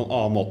man jobber på en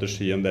annen måte i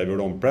Sky enn det vi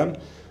gjorde on-prem.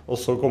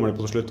 Og så kommer de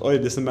på slutt, oi,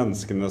 disse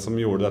menneskene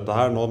som gjorde dette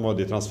her, nå må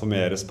de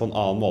transformeres på en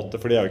annen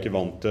måte, for de er jo ikke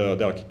vant til,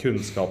 de har ikke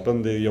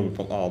kunnskapen, de jobber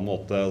på en annen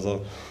måte. Altså,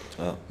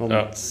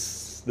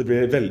 det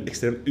blir veldig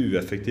ekstremt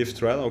ueffektivt,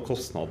 tror jeg, og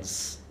kostnads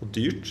og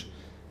dyrt.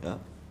 Ja.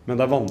 Men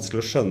det er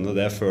vanskelig å skjønne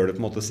det før du på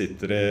en måte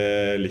sitter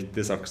litt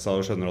i saksa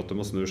og skjønner at du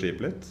må snu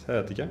skipet litt. Jeg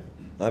vet ikke.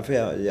 Nei, for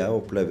jeg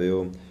opplever jo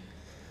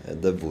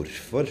det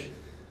hvorfor.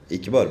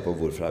 Ikke bare på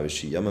hvorfor vi i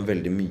Sky, men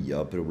veldig mye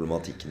av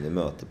problematikken vi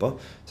møter på.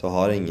 Så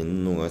har ingen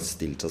noen gang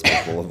stilt seg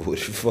spørsmålet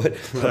hvorfor.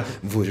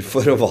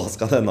 Hvorfor, og hva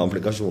skal denne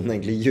applikasjonen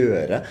egentlig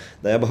gjøre?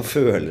 Det jeg bare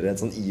føler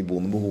et sånn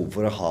iboende behov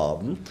for å ha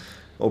den.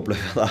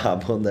 Opplever jeg det her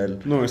på en del.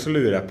 Noen ganger så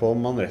lurer jeg på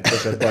om man rett og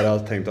slett bare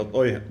har tenkt at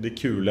oi, de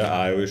kule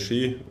jo i Sky.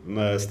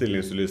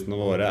 Stillingsutlysene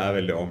våre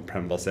veldig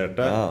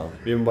on-prem-baserte. Ja.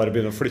 Vi må bare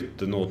begynne å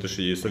flytte noe til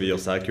Sky, så vi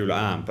også kule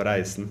og med på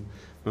reisen.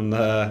 Men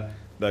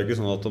det jo ikke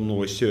sånn at om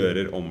noe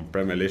kjører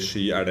on-prem eller i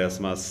Sky det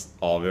som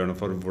avgjørende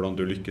for hvordan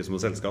du lykkes som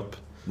et selskap.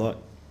 Nei.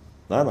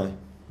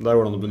 Det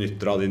hvordan du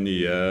benytter av de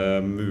nye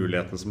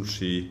mulighetene som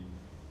Sky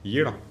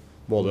gir da.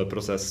 Både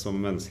prosess som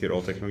mennesker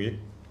og teknologi.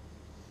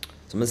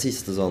 Som en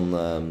siste sånn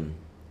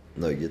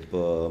nugget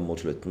mot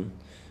slutten.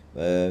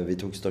 Vi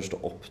tok største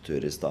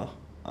opptur i sted.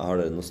 Har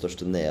dere noe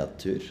største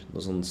nedtur?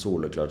 Noe sånn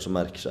soleklart som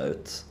merker seg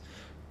ut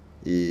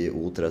i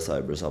O3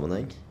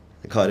 Cyber-sammenheng?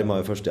 Karim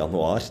har jo 1.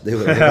 januar. Det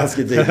gjorde det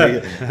ganske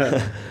tidlig.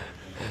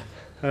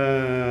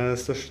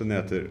 Største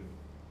nedtur.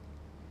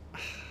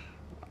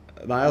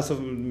 Nei, altså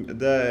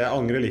jeg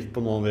angrer litt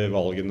på noen av de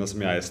valgene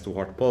som jeg sto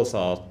hardt på og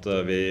sa at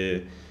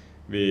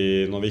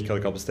når vi ikke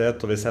hadde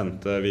kapasitet og vi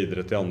sendte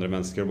videre til andre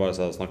mennesker og bare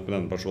sa snakk med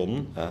denne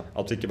personen,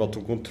 at vi ikke bare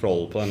tok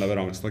kontroll på den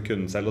leveransen og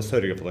kunden selv og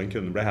sørget for at den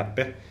kunden ble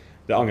happy.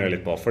 Det angrer jeg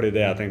litt på, fordi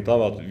det jeg tenkte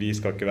var at vi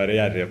skal ikke være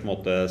gjerrige på en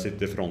måte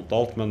sitte i front av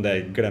alt, men det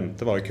jeg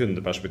glemte var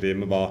kundeperspektivet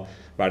med hva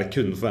det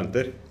kunden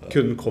forventer.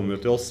 Kunden kommer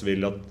jo til oss,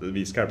 vil at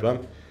vi skal hjelpe dem.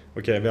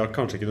 Ok, vi har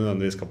kanskje ikke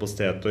nødvendigvis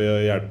kapasitet til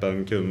å hjelpe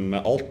den kunden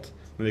med alt,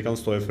 men vi kan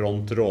stå i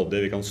front,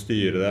 rådig, vi kan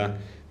styre det,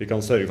 vi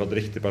kan sørge for at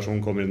riktig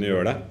person kommer inn og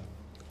gjør det.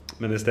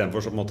 Men i stedet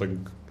for så på en måte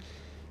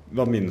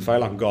var min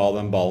feil, ga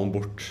den ballen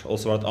bort, og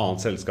så var det et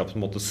annet selskap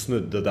som måtte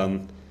snudde den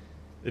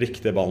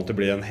riktige ballen til å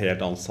bli en helt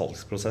annen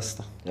salgsprosess.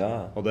 Da.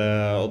 Ja. Og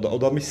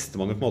da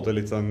mister man jo på en måte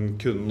litt den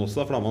kunden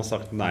også, for da har man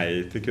sagt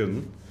nei til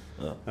kunden.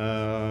 Ja.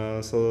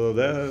 Så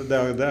det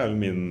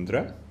min, tror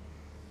jeg.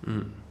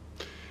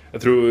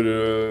 Jeg tror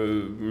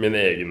min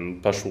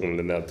egen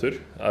personlige nedtur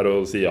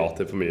å si ja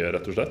til for mye,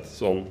 rett og slett.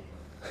 Sånn,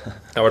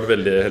 jeg har vært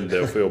veldig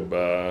heldig å få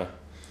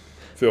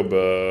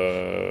jobbe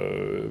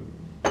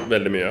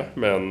veldig mye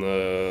med en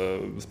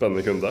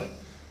spennende kunde.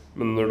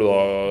 Men når du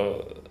da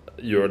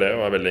gjør det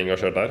og veldig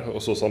engasjert der,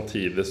 og så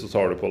samtidig så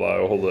tar du på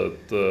deg å holde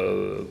et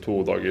 2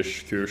 dagers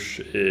kurs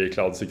i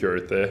cloud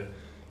security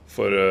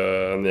for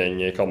en gjeng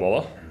i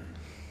Canada,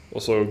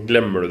 og så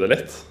glemmer du det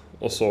litt,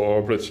 og så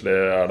plutselig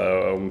det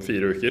om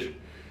 4 uker,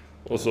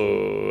 og så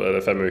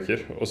det 5 uker,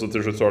 og så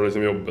til slutt så har du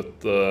liksom jobbet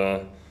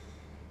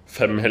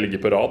 5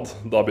 helger på rad.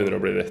 Da begynner det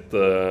å bli litt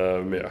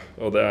mye,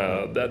 og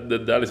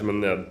det liksom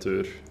en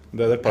nedtur.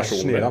 Det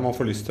passion gir, man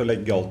får lyst til å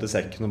legge alt i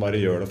sekken og bare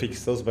gjøre det og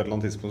fikse det, og så på et eller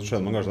annet tidspunkt så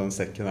skjønner man kanskje at den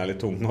sekken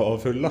litt tung og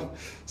full da.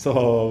 Så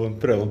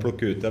prøver man å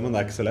plukke ut det, men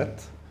det ikke så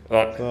lett.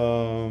 Så,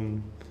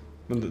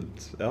 men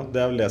ja,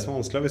 det vel det som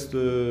vanskelig. Hvis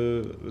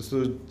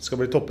du skal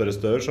bli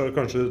toppidrettsutøver, så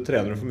kanskje du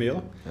trener for mye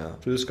da. Ja.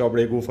 For du skal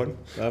bli i god form.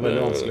 Det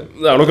veldig vanskelig.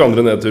 Det nok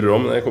andre nedturer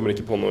også, men jeg kommer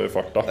ikke på noe i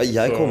farta.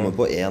 Jeg kommer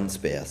på en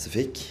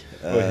spesifikk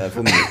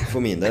for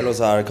min del, og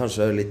så det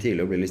kanskje litt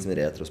tidlig å bli liksom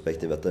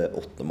retrospektiv etter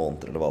 8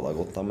 måneder eller hva det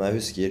har gått da. Men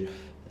jeg husker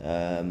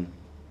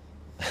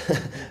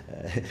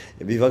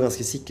vi var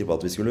ganske sikre på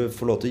at vi skulle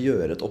få lov til å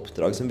gjøre et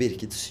oppdrag som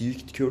virket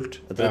sykt kult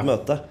etter et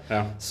møte.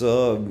 Så,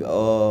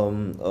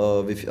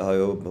 og vi har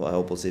jo, jeg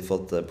håper å si,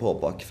 fått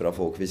påbakk fra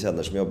folk vi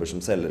kjenner som jobber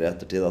som selger i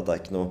ettertid, at det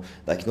er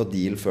ikke noe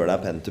deal før det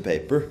pen to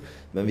paper.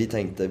 Men vi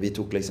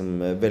tok liksom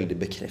veldig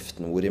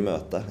bekreftende ord i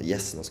møtet.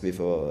 Yes, nå skal vi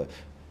få,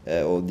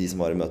 og de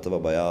som var i møtet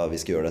var bare, ja,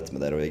 vi skal gjøre dette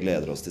med dere, og vi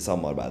gleder oss til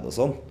samarbeid og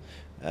sånn.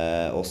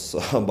 Og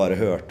så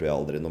bare hørte vi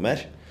aldri noe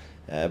mer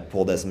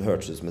på det som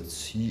hørtes ut som et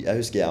jeg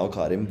husker jeg og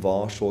Karim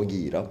var så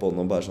gira på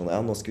den, og bare sånn, ja,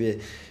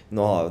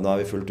 nå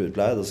har vi fullt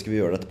utpleid, og skal vi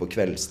gjøre dette på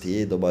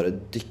kveldstid og bare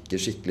dykke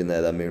skikkelig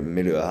ned i det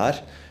miljøet her.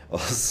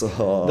 Og så,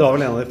 det var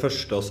vel en av de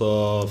første også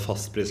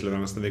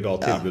fastprisleveransene vi ga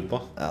tilbud på.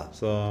 Ja.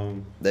 Så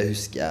det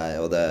husker jeg,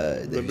 og det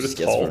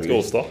husker jeg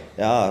selvfølgelig.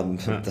 Ja,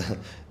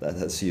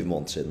 det 7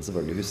 måneder siden,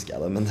 selvfølgelig husker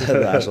jeg det, men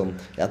det sånn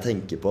jeg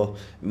tenker på.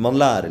 Man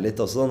lærer litt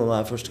også når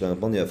det første gang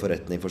at man gjør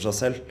forretning for seg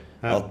selv,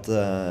 at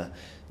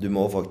du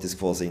må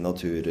faktisk få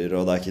signaturer,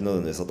 og det ikke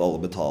nødvendigvis at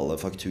alle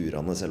betaler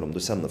fakturaene selv om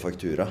du sender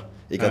faktura.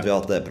 Ikke at vi har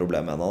hatt det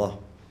problemet ennå da.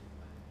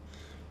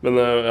 Men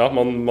ja,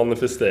 man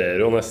manifesterer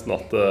jo nesten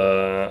at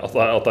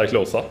det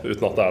closa,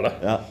 uten at det det.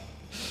 Ja.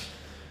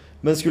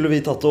 Men skulle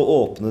vi tatt og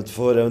åpnet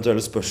for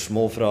eventuelle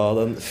spørsmål fra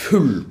den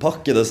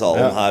fullpakkede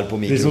salen her på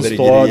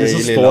mikrobryggeriet de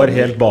som står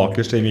helt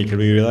bakerst i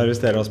mikrobryggeriet der,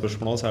 hvis dere har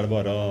spørsmål, så det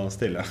bare å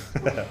stille.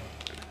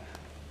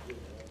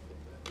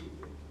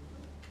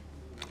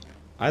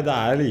 Nei, det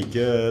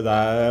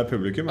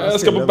publikum. Jeg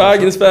skal på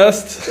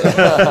Bergensfest!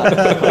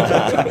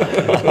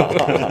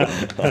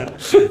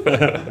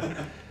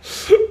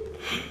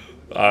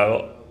 Nei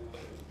da.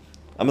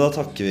 Ja, men da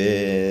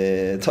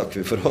takker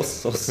vi for oss,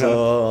 og så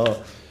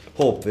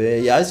håper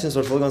vi. Jeg synes i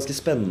hvert fall det ganske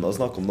spennende å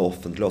snakke om det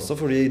offentlige også,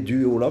 fordi du,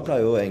 Olav,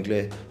 pleier jo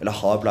egentlig, eller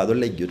har pleid å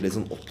legge ut litt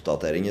sånn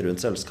oppdateringer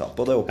rundt selskapet,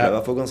 og det opplever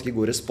jeg for ganske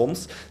god respons,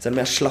 selv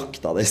om jeg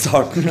slakta det i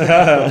starten.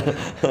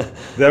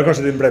 Det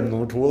kanskje din blemme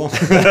nummer 2 da.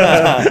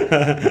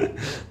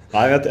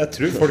 Nei, jeg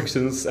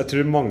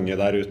tror mange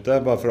der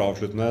ute, bare for å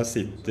avslutte med,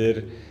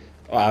 sitter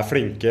og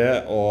flinke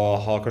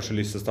og har kanskje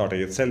lyst til å starte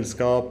eget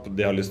selskap,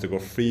 de har lyst til å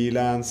gå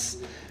freelance,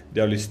 de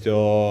har lyst til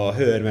å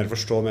høre mer,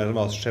 forstå mer om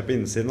hva som skjer på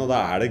innsiden, og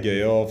da det gøy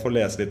å få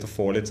lese litt og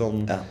få litt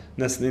sånn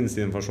nesten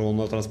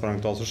innsideinformasjon og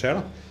transparent og alt som skjer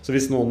da. Så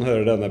hvis noen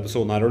hører denne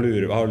episoden her og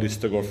lurer, har lyst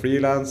til å gå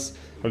freelance,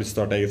 har lyst til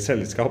å starte eget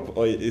selskap,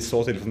 og i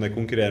så tilfelle det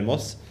konkurrerer med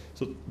oss,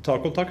 så ta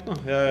kontakt da.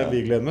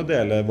 Vi gleder med å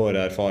dele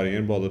våre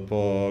erfaringer både på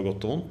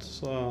godt og vondt.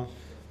 Så.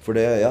 For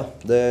det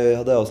hadde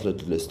jeg også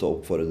litt lyst til å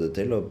oppfordre det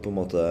til, og på en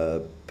måte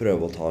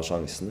prøve å ta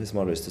sjansen hvis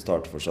man har lyst til å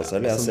starte for seg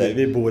selv.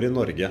 Vi bor i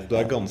Norge, du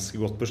ganske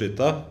godt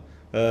beskyttet.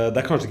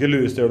 Det kanskje ikke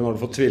lurest å gjøre det når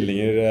du får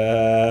tvillinger,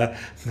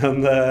 men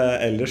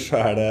ellers så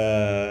det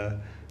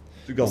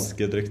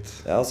ganske trygt.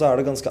 Ja, så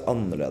det ganske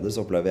annerledes,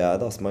 opplever jeg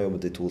da, som har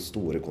jobbet i 2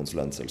 store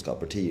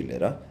konsulentselskaper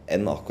tidligere,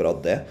 enn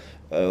akkurat det.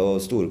 Og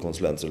store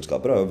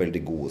konsulentselskaper har jo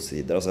veldig gode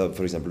sider. Altså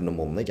for eksempel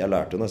Mnemonic, jeg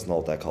lærte jo nesten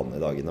alt jeg kan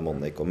i dag i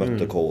Mnemonic, og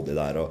møtte Cody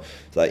der, og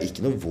så det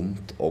ikke noe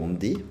vondt om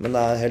de, men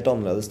det helt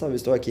annerledes da,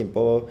 hvis du keen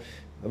på å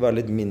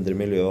være litt mindre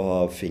miljø og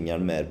ha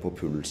fingeren mer på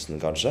pulsen,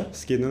 kanskje.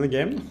 Skin in the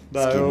game.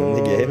 Det jo,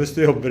 hvis du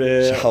jobber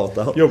i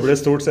et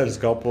stort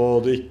selskap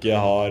og du ikke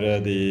har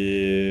de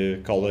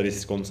kalde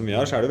risikoene som vi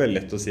har, så det veldig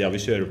lett å si ja,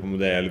 vi kjører på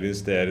med det, eller vi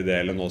investerer i det,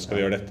 eller nå skal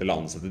vi gjøre dette,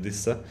 eller ansette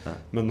disse.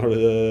 Men når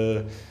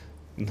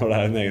det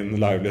en egen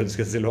livelihood,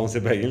 skal jeg si hva man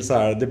sier på engelsk,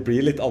 så det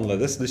blir litt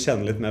annerledes, du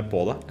kjenner litt mer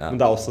på det. Men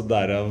det også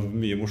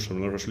mye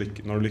morsommere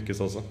når du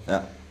lykkes også.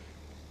 Ja.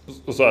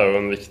 Og så jo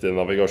en viktig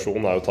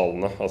navigasjon jo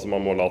tallene. Altså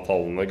man må la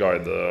tallene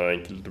guide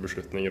enkelte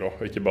beslutninger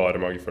også, og ikke bare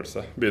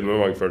magefølelse. Begynne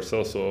med magefølelse,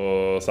 og så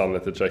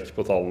sanity check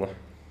på tallene.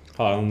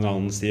 Ha en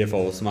annen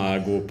CFO som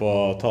god på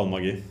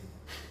tallmagi.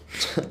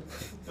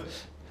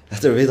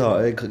 Jeg tror vi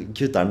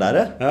kutter den der.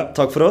 Ja.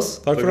 Takk for oss.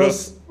 Takk for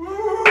oss.